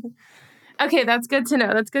 Yeah. Okay, that's good to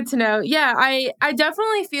know. Yeah, I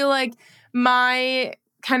definitely feel like my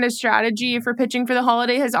kind of strategy for pitching for the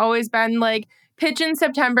holiday has always been like pitch in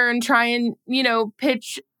September and try and,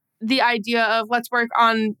 pitch the idea of let's work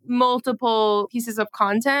on multiple pieces of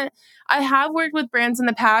content. I have worked with brands in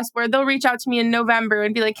the past where they'll reach out to me in November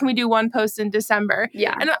and be like, can we do one post in December?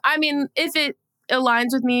 Yeah. And I mean, if it aligns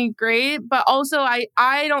with me, great. But also I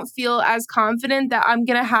don't feel as confident that I'm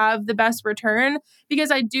going to have the best return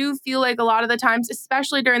because I do feel like a lot of the times,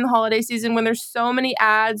 especially during the holiday season, when there's so many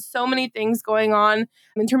ads, so many things going on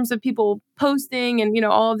in terms of people posting and,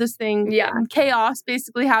 all of this thing, chaos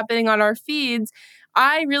basically happening on our feeds.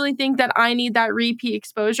 I really think that I need that repeat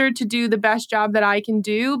exposure to do the best job that I can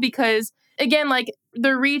do because, again, like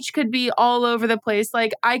the reach could be all over the place.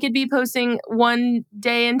 Like I could be posting one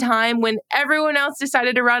day and time when everyone else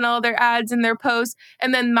decided to run all their ads and their posts,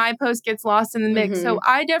 and then my post gets lost in the mix. So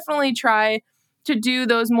I definitely try to do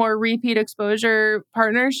those more repeat exposure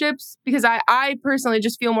partnerships because I personally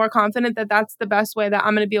just feel more confident that that's the best way that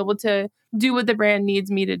I'm going to be able to do what the brand needs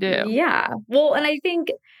me to do. Yeah. Well, and I think...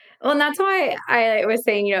 Well, and that's why I was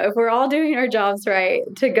saying, if we're all doing our jobs right,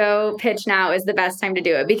 to go pitch now is the best time to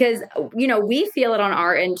do it because, we feel it on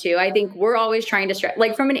our end too. I think we're always trying to,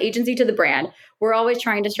 like from an agency to the brand, we're always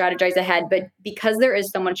trying to strategize ahead. But because there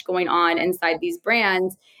is so much going on inside these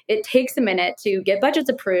brands, it takes a minute to get budgets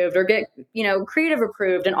approved or get, creative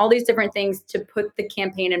approved and all these different things to put the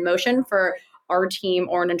campaign in motion for our team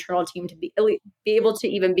or an internal team to be able to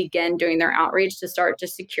even begin doing their outreach to start to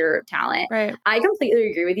secure talent. Right. I completely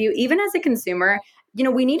agree with you. Even as a consumer,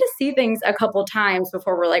 we need to see things a couple times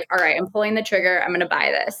before we're like, all right, I'm pulling the trigger. I'm going to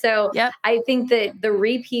buy this. So I think that the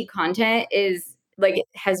repeat content is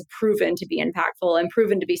has proven to be impactful and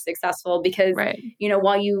proven to be successful because,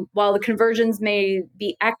 while the conversions may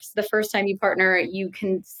be X the first time you partner, you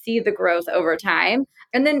can see the growth over time.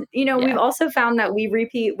 And then, we've also found that we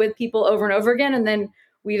repeat with people over and over again, and then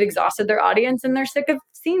we've exhausted their audience and they're sick of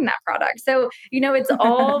seeing that product. So, it's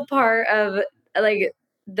all part of like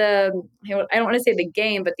I don't want to say the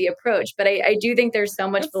game, but the approach. But I do think there's so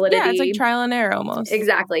much validity. Yeah, it's like trial and error almost.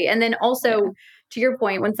 Exactly. And then also, to your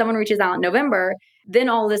point, when someone reaches out in November, then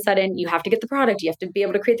all of a sudden you have to get the product. You have to be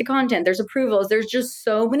able to create the content. There's approvals. There's just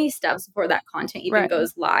so many steps before that content even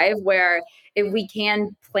goes live, where if we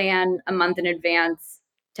can plan a month in advance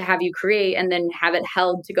to have you create and then have it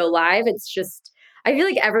held to go live, it's just, I feel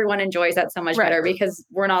like everyone enjoys that so much better because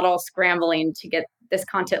we're not all scrambling to get this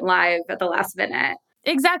content live at the last minute.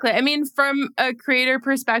 Exactly. I mean, from a creator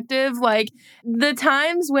perspective, like the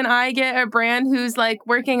times when I get a brand who's like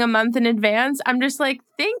working a month in advance, I'm just like,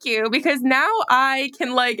 thank you, because now I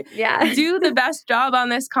can do the best job on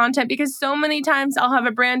this content, because so many times I'll have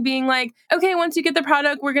a brand being like, okay, once you get the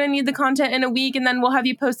product, we're going to need the content in a week and then we'll have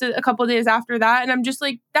you post it a couple days after that. And I'm just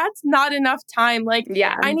like, that's not enough time.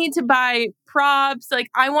 I need to buy props.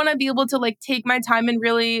 I want to be able to take my time and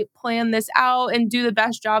really plan this out and do the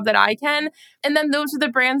best job that I can. And then those are the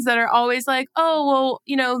brands that are always like, oh,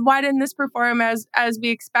 well, why didn't this perform as we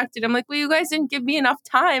expected? I'm like, well, you guys didn't give me enough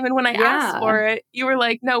time. And when I asked for it, you were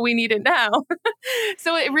like, no, we need it now.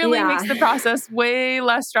 So it really makes the process way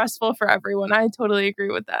less stressful for everyone. I totally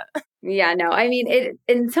agree with that. Yeah, no, I mean,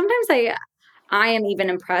 and sometimes I am even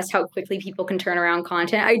impressed how quickly people can turn around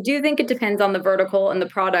content. I do think it depends on the vertical and the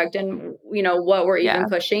product and, what we're even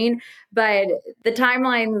pushing. But the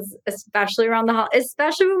timelines, especially around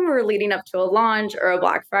especially when we're leading up to a launch or a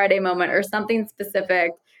Black Friday moment or something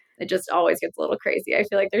specific, it just always gets a little crazy. I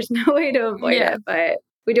feel like there's no way to avoid it, but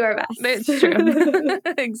we do our best. It's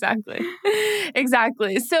true. Exactly.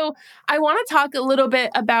 Exactly. So I want to talk a little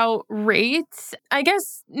bit about rates. I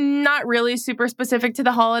guess not really super specific to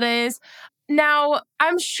the holidays. Now,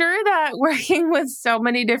 I'm sure that working with so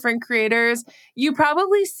many different creators, you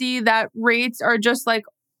probably see that rates are just like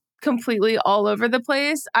completely all over the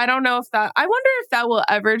place. I wonder if that will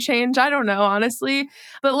ever change. I don't know, honestly.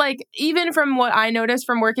 But like, even from what I noticed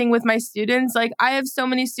from working with my students, like I have so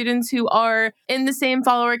many students who are in the same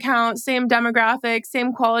follower count, same demographic,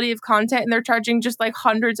 same quality of content, and they're charging just like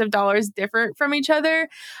hundreds of dollars different from each other.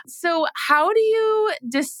 So how do you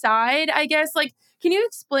decide, I guess, like, can you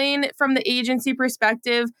explain from the agency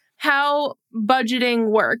perspective how budgeting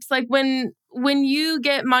works? Like when you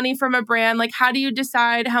get money from a brand, like how do you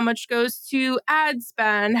decide how much goes to ad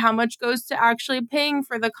spend, how much goes to actually paying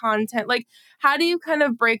for the content? Like how do you kind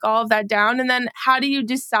of break all of that down? And then how do you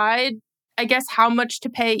decide, I guess, how much to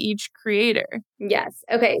pay each creator? Yes.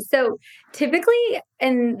 Okay. So typically,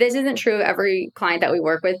 and this isn't true of every client that we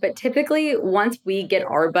work with, but typically once we get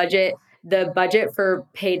our budget, the budget for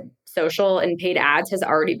paid social and paid ads has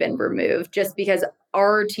already been removed just because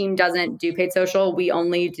our team doesn't do paid social. We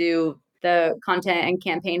only do the content and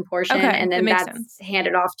campaign portion, Okay, and then that makes that's sense.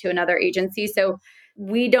 handed off to another agency. So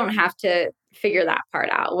we don't have to figure that part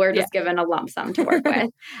out. We're just given a lump sum to work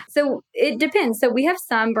with. So it depends. So we have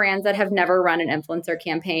some brands that have never run an influencer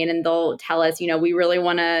campaign and they'll tell us, we really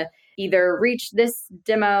want to either reach this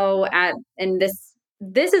demo and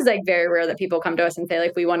this is like very rare that people come to us and say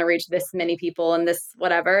like we want to reach this many people and this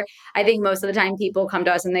whatever. I think most of the time people come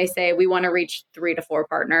to us and they say we want to reach 3 to 4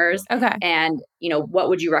 partners. Okay. And what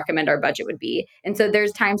would you recommend our budget would be? And so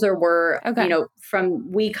there's times where we're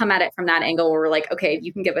we come at it from that angle where we're like, okay,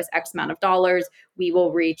 you can give us X amount of dollars, we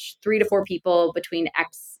will reach 3 to 4 people between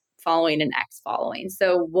X following and X following.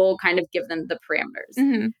 So we'll kind of give them the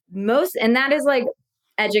parameters. And that is like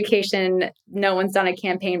education. No one's done a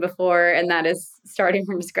campaign before, and that is starting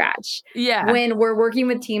from scratch. Yeah. When we're working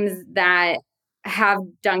with teams that have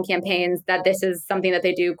done campaigns, that this is something that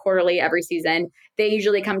they do quarterly every season, they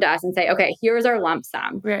usually come to us and say, okay, here's our lump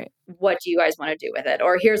sum. Right. What do you guys want to do with it?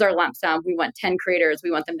 Or here's our lump sum. We want 10 creators.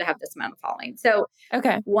 We want them to have this amount of following. So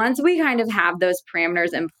once we kind of have those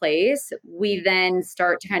parameters in place, we then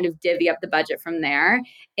start to kind of divvy up the budget from there.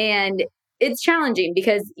 And it's challenging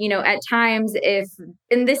because, at times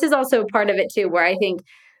and this is also part of it too, where I think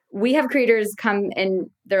we have creators come and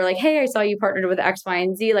they're like, hey, I saw you partnered with X, Y,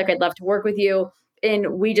 and Z. Like, I'd love to work with you.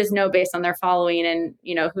 And we just know based on their following and,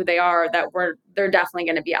 who they are, that they're definitely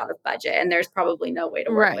going to be out of budget and there's probably no way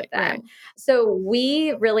to work with them. Right. So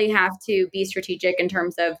we really have to be strategic in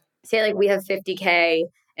terms of, say, like we have 50K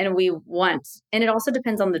and and it also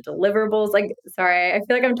depends on the deliverables. Like, sorry, I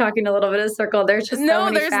feel like I'm talking a little bit of a circle. There's just so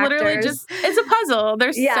many factors. Literally it's a puzzle.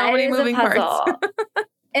 There's so many moving parts.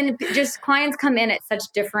 And just clients come in at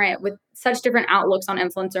such different outlooks on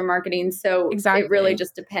influencer marketing. So It really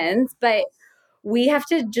just depends. But we have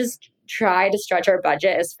to just try to stretch our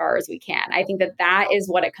budget as far as we can. I think that is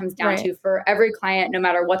what it comes down to for every client, no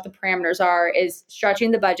matter what the parameters are, is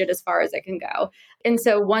stretching the budget as far as it can go. And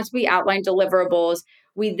so once we outline deliverables,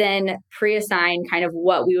 we then pre-assign kind of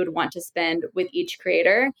what we would want to spend with each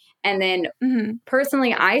creator. And then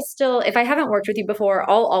personally, if I haven't worked with you before,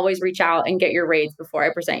 I'll always reach out and get your rates before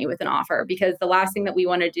I present you with an offer, because the last thing that we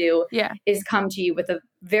want to do is come to you with a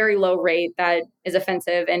very low rate that is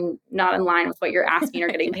offensive and not in line with what you're asking or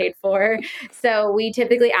getting paid for. So we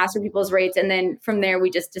typically ask for people's rates. And then from there,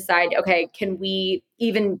 we just decide, okay, can we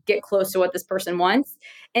even get close to what this person wants?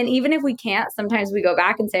 And even if we can't, sometimes we go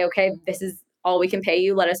back and say, okay, this is all we can pay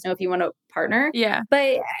you. Let us know if you want to partner. Yeah.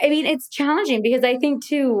 But I mean, it's challenging because I think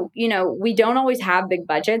too, we don't always have big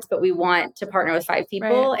budgets, but we want to partner with 5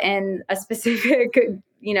 people and a specific,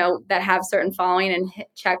 that have certain following and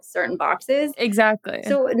check certain boxes. Exactly.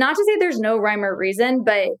 So not to say there's no rhyme or reason,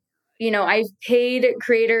 but, I've paid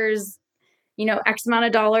creators, X amount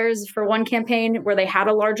of dollars for one campaign where they had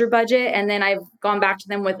a larger budget. And then I've gone back to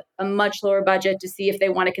them with a much lower budget to see if they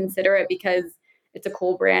want to consider it because it's a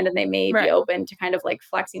cool brand and they may be open to kind of like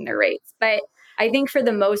flexing their rates. But I think for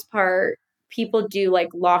the most part, people do like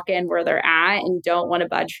lock in where they're at and don't want to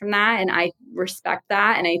budge from that. And I respect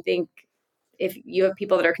that. And I think if you have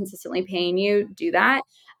people that are consistently paying you, do that.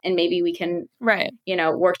 And maybe we can,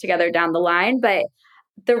 work together down the line. But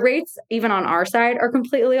the rates, even on our side, are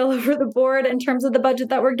completely all over the board in terms of the budget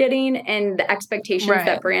that we're getting and the expectations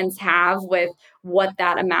that brands have with what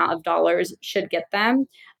that amount of dollars should get them.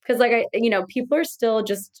 Because people are still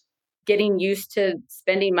just getting used to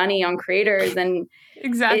spending money on creators, and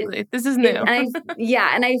exactly. This is new.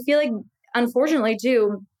 And I feel like, unfortunately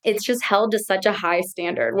too, it's just held to such a high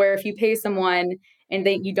standard where if you pay someone and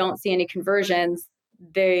you don't see any conversions,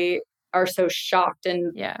 they are so shocked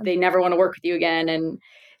and they never want to work with you again. And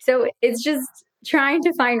so it's just trying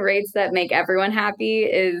to find rates that make everyone happy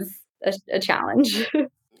is a challenge.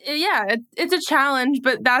 Yeah, it's a challenge,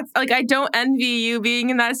 but that's like, I don't envy you being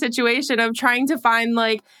in that situation of trying to find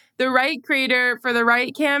like the right creator for the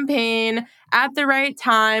right campaign at the right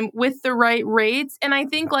time with the right rates. And I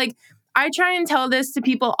think like I try and tell this to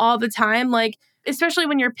people all the time, like, especially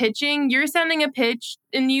when you're pitching, you're sending a pitch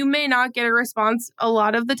and you may not get a response a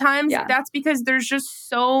lot of the times. Yeah. That's because there's just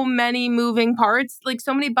so many moving parts, like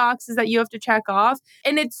so many boxes that you have to check off.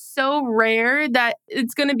 And it's so rare that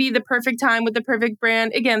it's going to be the perfect time with the perfect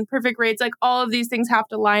brand. Again, perfect rates, like all of these things have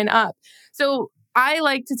to line up. So I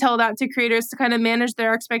like to tell that to creators to kind of manage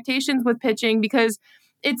their expectations with pitching, because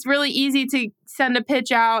it's really easy to send a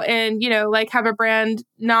pitch out and, like have a brand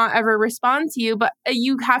not ever respond to you, but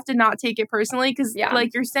you have to not take it personally because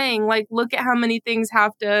like you're saying, like, look at how many things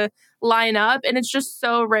have to line up, and it's just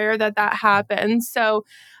so rare that happens. So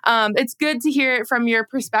it's good to hear it from your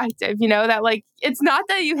perspective, that like, it's not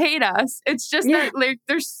that you hate us. It's just that like,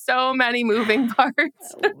 there's so many moving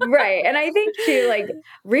parts. Right. And I think too, like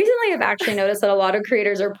recently I've actually noticed that a lot of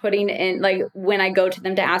creators are putting in, like when I go to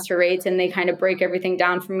them to ask for rates and they kind of break everything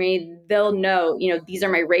down for me, they'll know, these are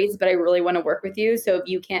my rates, but I really want to work with you. So if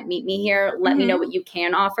you can't meet me here, let me know what you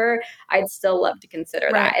can offer. I'd still love to consider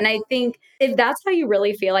that. And I think if that's how you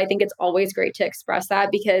really feel, I think it's always great to express that,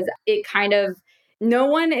 because it kind of, no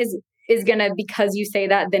one is going to, because you say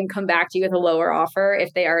that, then come back to you with a lower offer.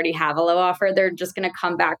 If they already have a low offer, they're just going to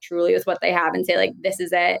come back truly with what they have and say like, this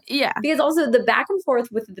is it. Yeah. Because also the back and forth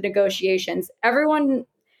with the negotiations, everyone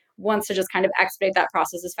wants to just kind of expedite that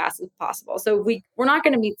process as fast as possible. So we're not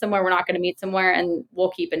going to meet somewhere, and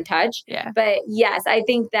we'll keep in touch. Yeah. But yes, I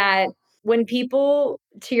think that when people,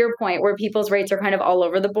 to your point, where people's rates are kind of all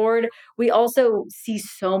over the board, we also see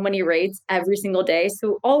so many rates every single day.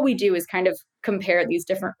 So all we do is kind of compare these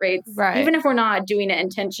different rates, even if we're not doing it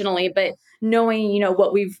intentionally, but knowing,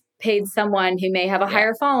 what we've paid someone who may have a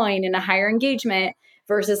higher following and a higher engagement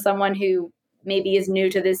versus someone who maybe is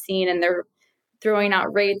new to this scene and they're throwing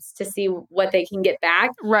out rates to see what they can get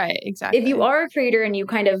back. Right, exactly. If you are a creator and you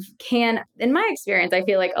kind of can, in my experience, I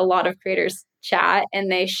feel like a lot of creators chat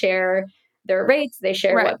and they share their rates, they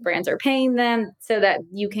share what brands are paying them so that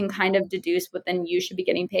you can kind of deduce what then you should be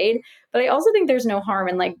getting paid. But I also think there's no harm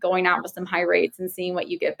in like going out with some high rates and seeing what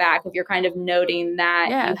you get back if you're kind of noting that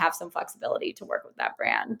you have some flexibility to work with that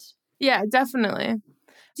brand. Yeah, definitely.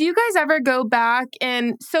 Do you guys ever go back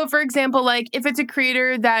and, so for example, like if it's a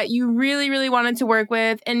creator that you really, really wanted to work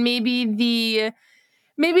with and maybe the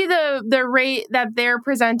rate that they're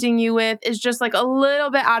presenting you with is just like a little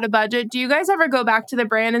bit out of budget, do you guys ever go back to the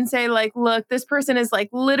brand and say like, look, this person is like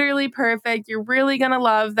literally perfect. You're really going to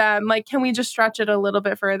love them. Like, can we just stretch it a little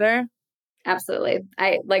bit further? Absolutely.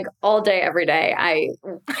 I like all day, every day.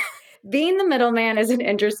 Being the middleman is an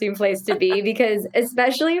interesting place to be because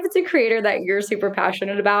especially if it's a creator that you're super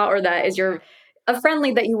passionate about or that is a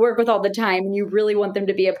friendly that you work with all the time and you really want them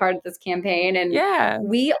to be a part of this campaign. And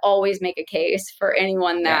we always make a case for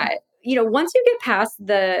anyone that, once you get past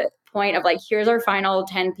the point of like, here's our final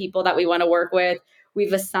 10 people that we want to work with,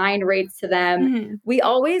 we've assigned rates to them. We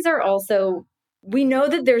always are also, we know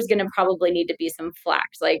that there's going to probably need to be some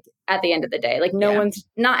flax, like at the end of the day, like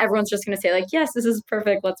not everyone's just going to say like, yes, this is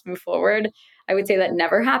perfect, let's move forward. I would say that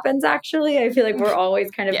never happens. Actually, I feel like we're always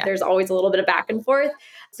kind of, there's always a little bit of back and forth.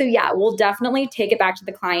 So yeah, we'll definitely take it back to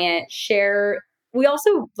the client, share. We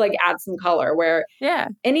also like add some color where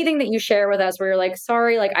anything that you share with us where you're like,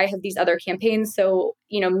 sorry, like I have these other campaigns. So,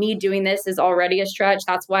 me doing this is already a stretch.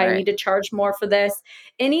 That's why I need to charge more for this.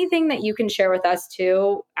 Anything that you can share with us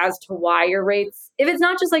too, as to why your rates, if it's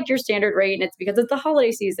not just like your standard rate and it's because it's the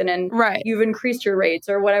holiday season and you've increased your rates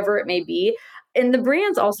or whatever it may be. And the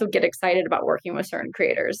brands also get excited about working with certain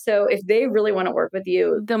creators. So if they really want to work with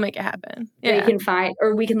you, they'll make it happen. They can find,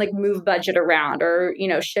 or we can like move budget around or,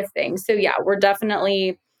 shift things. So yeah, we're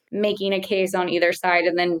definitely making a case on either side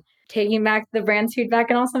and then taking back the brand's feedback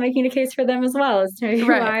and also making a case for them as well as to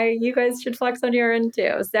why you guys should flex on your end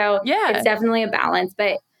too. So it's definitely a balance.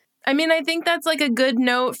 But I mean, I think that's like a good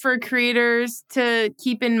note for creators to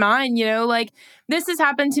keep in mind, like this has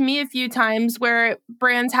happened to me a few times where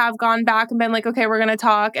brands have gone back and been like, okay, we're going to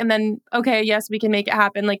talk. And then, okay, yes, we can make it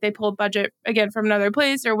happen. Like they pulled budget again from another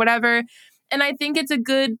place or whatever. And I think it's a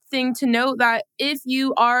good thing to note that if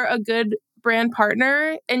you are a good brand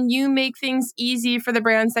partner and you make things easy for the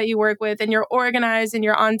brands that you work with and you're organized and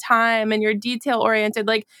you're on time and you're detail oriented,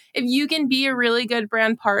 like if you can be a really good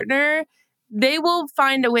brand partner, they will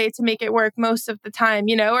find a way to make it work most of the time,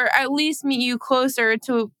 or at least meet you closer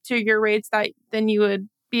to your rates than you would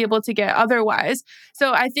be able to get otherwise.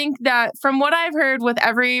 So I think that from what I've heard with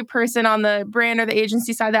every person on the brand or the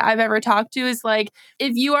agency side that I've ever talked to is like,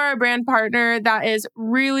 if you are a brand partner that is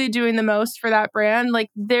really doing the most for that brand, like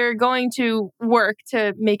they're going to work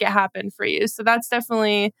to make it happen for you. So that's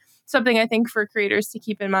definitely something I think for creators to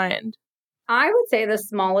keep in mind. I would say the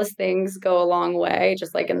smallest things go a long way,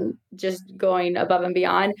 just like in just going above and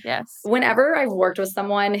beyond. Yes. Whenever I've worked with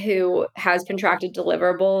someone who has contracted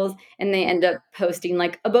deliverables and they end up posting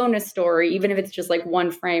like a bonus story, even if it's just like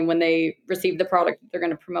one frame when they receive the product that they're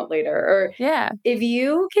going to promote later. Or if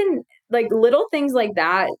you can, like little things like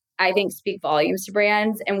that, I think speak volumes to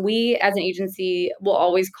brands. And we as an agency will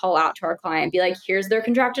always call out to our client, be like, here's their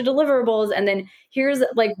contracted deliverables. And then here's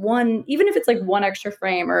like one, even if it's like one extra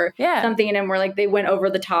frame or something. And we're like, they went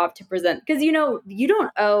over the top to present. Because, you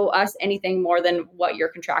don't owe us anything more than what you're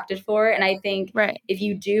contracted for. And I think if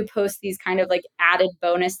you do post these kind of like added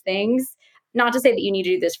bonus things, not to say that you need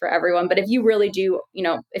to do this for everyone, but if you really do,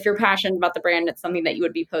 if you're passionate about the brand, it's something that you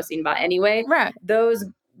would be posting about anyway. Those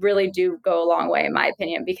really do go a long way, in my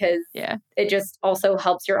opinion, because it just also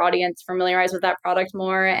helps your audience familiarize with that product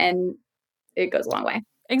more, and it goes a long way.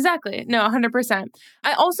 Exactly. No, 100%.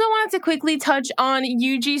 I also wanted to quickly touch on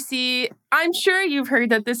UGC. I'm sure you've heard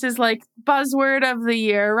that this is like buzzword of the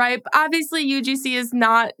year, right? Obviously, UGC is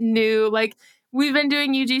not new. Like we've been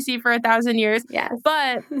doing UGC for 1,000 years. Yes.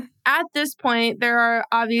 But at this point, there are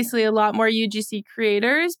obviously a lot more UGC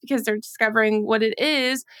creators because they're discovering what it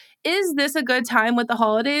is. Is this a good time with the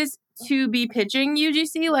holidays to be pitching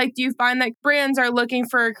UGC? Like, do you find that brands are looking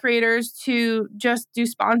for creators to just do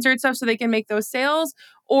sponsored stuff so they can make those sales?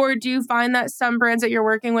 Or do you find that some brands that you're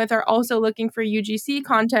working with are also looking for UGC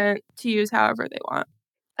content to use however they want?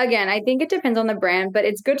 Again, I think it depends on the brand, but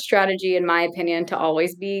it's good strategy, in my opinion, to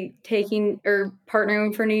always be taking or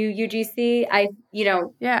partnering for new UGC.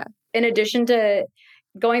 In addition to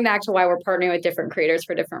going back to why we're partnering with different creators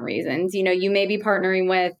for different reasons, you may be partnering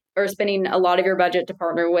with or spending a lot of your budget to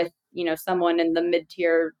partner with, someone in the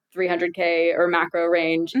mid-tier 300K or macro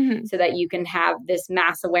range so that you can have this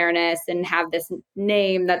mass awareness and have this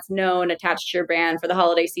name that's known attached to your brand for the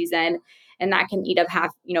holiday season. And that can eat up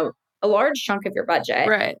a large chunk of your budget.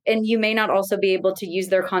 Right. And you may not also be able to use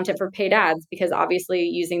their content for paid ads because obviously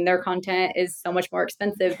using their content is so much more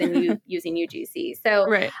expensive than you using UGC. So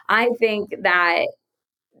I think that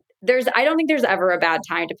I don't think there's ever a bad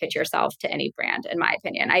time to pitch yourself to any brand, in my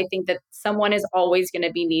opinion. I think that someone is always going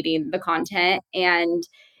to be needing the content. And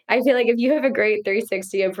I feel like if you have a great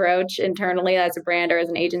 360 approach internally as a brand or as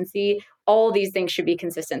an agency, all these things should be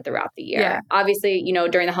consistent throughout the year. Yeah. Obviously,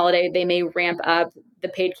 during the holiday, they may ramp up the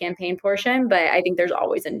paid campaign portion, but I think there's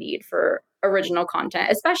always a need for original content,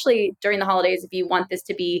 especially during the holidays. If you want this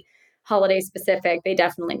to be holiday specific, they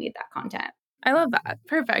definitely need that content. I love that.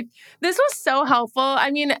 Perfect. This was so helpful.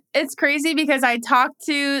 I mean, it's crazy because I talk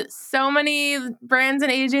to so many brands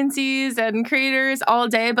and agencies and creators all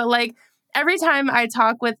day, but like every time I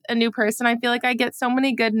talk with a new person, I feel like I get so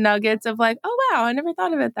many good nuggets of like, oh, wow, I never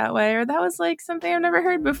thought of it that way. Or that was like something I've never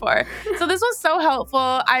heard before. So this was so helpful.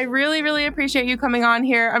 I really, really appreciate you coming on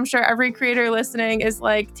here. I'm sure every creator listening is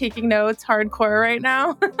like taking notes hardcore right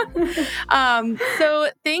now. So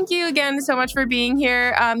thank you again so much for being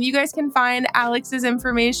here. You guys can find Alex's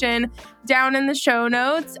information down in the show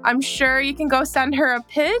notes. I'm sure you can go send her a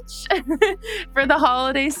pitch for the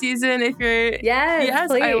holiday season if you're... Yes,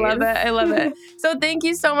 please. I love it. I love it. So thank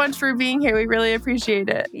you so much for being here. We really appreciate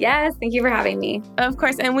it. Yes, thank you for having me. Of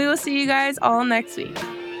course, and we will see you guys all next week.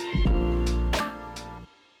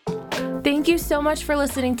 Thank you so much for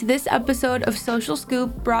listening to this episode of Social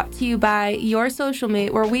Scoop, brought to you by Your Social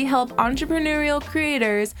Mate, where we help entrepreneurial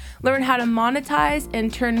creators learn how to monetize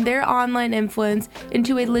and turn their online influence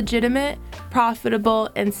into a legitimate, profitable,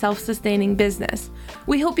 and self-sustaining business.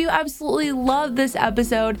 We hope you absolutely love this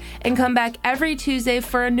episode and come back every Tuesday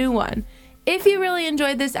for a new one. If you really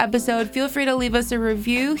enjoyed this episode, feel free to leave us a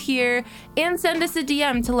review here and send us a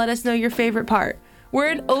DM to let us know your favorite part. We're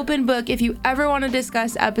an open book if you ever want to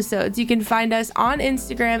discuss episodes. You can find us on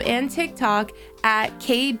Instagram and TikTok at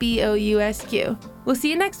KBOUSQ. We'll see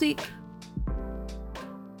you next week.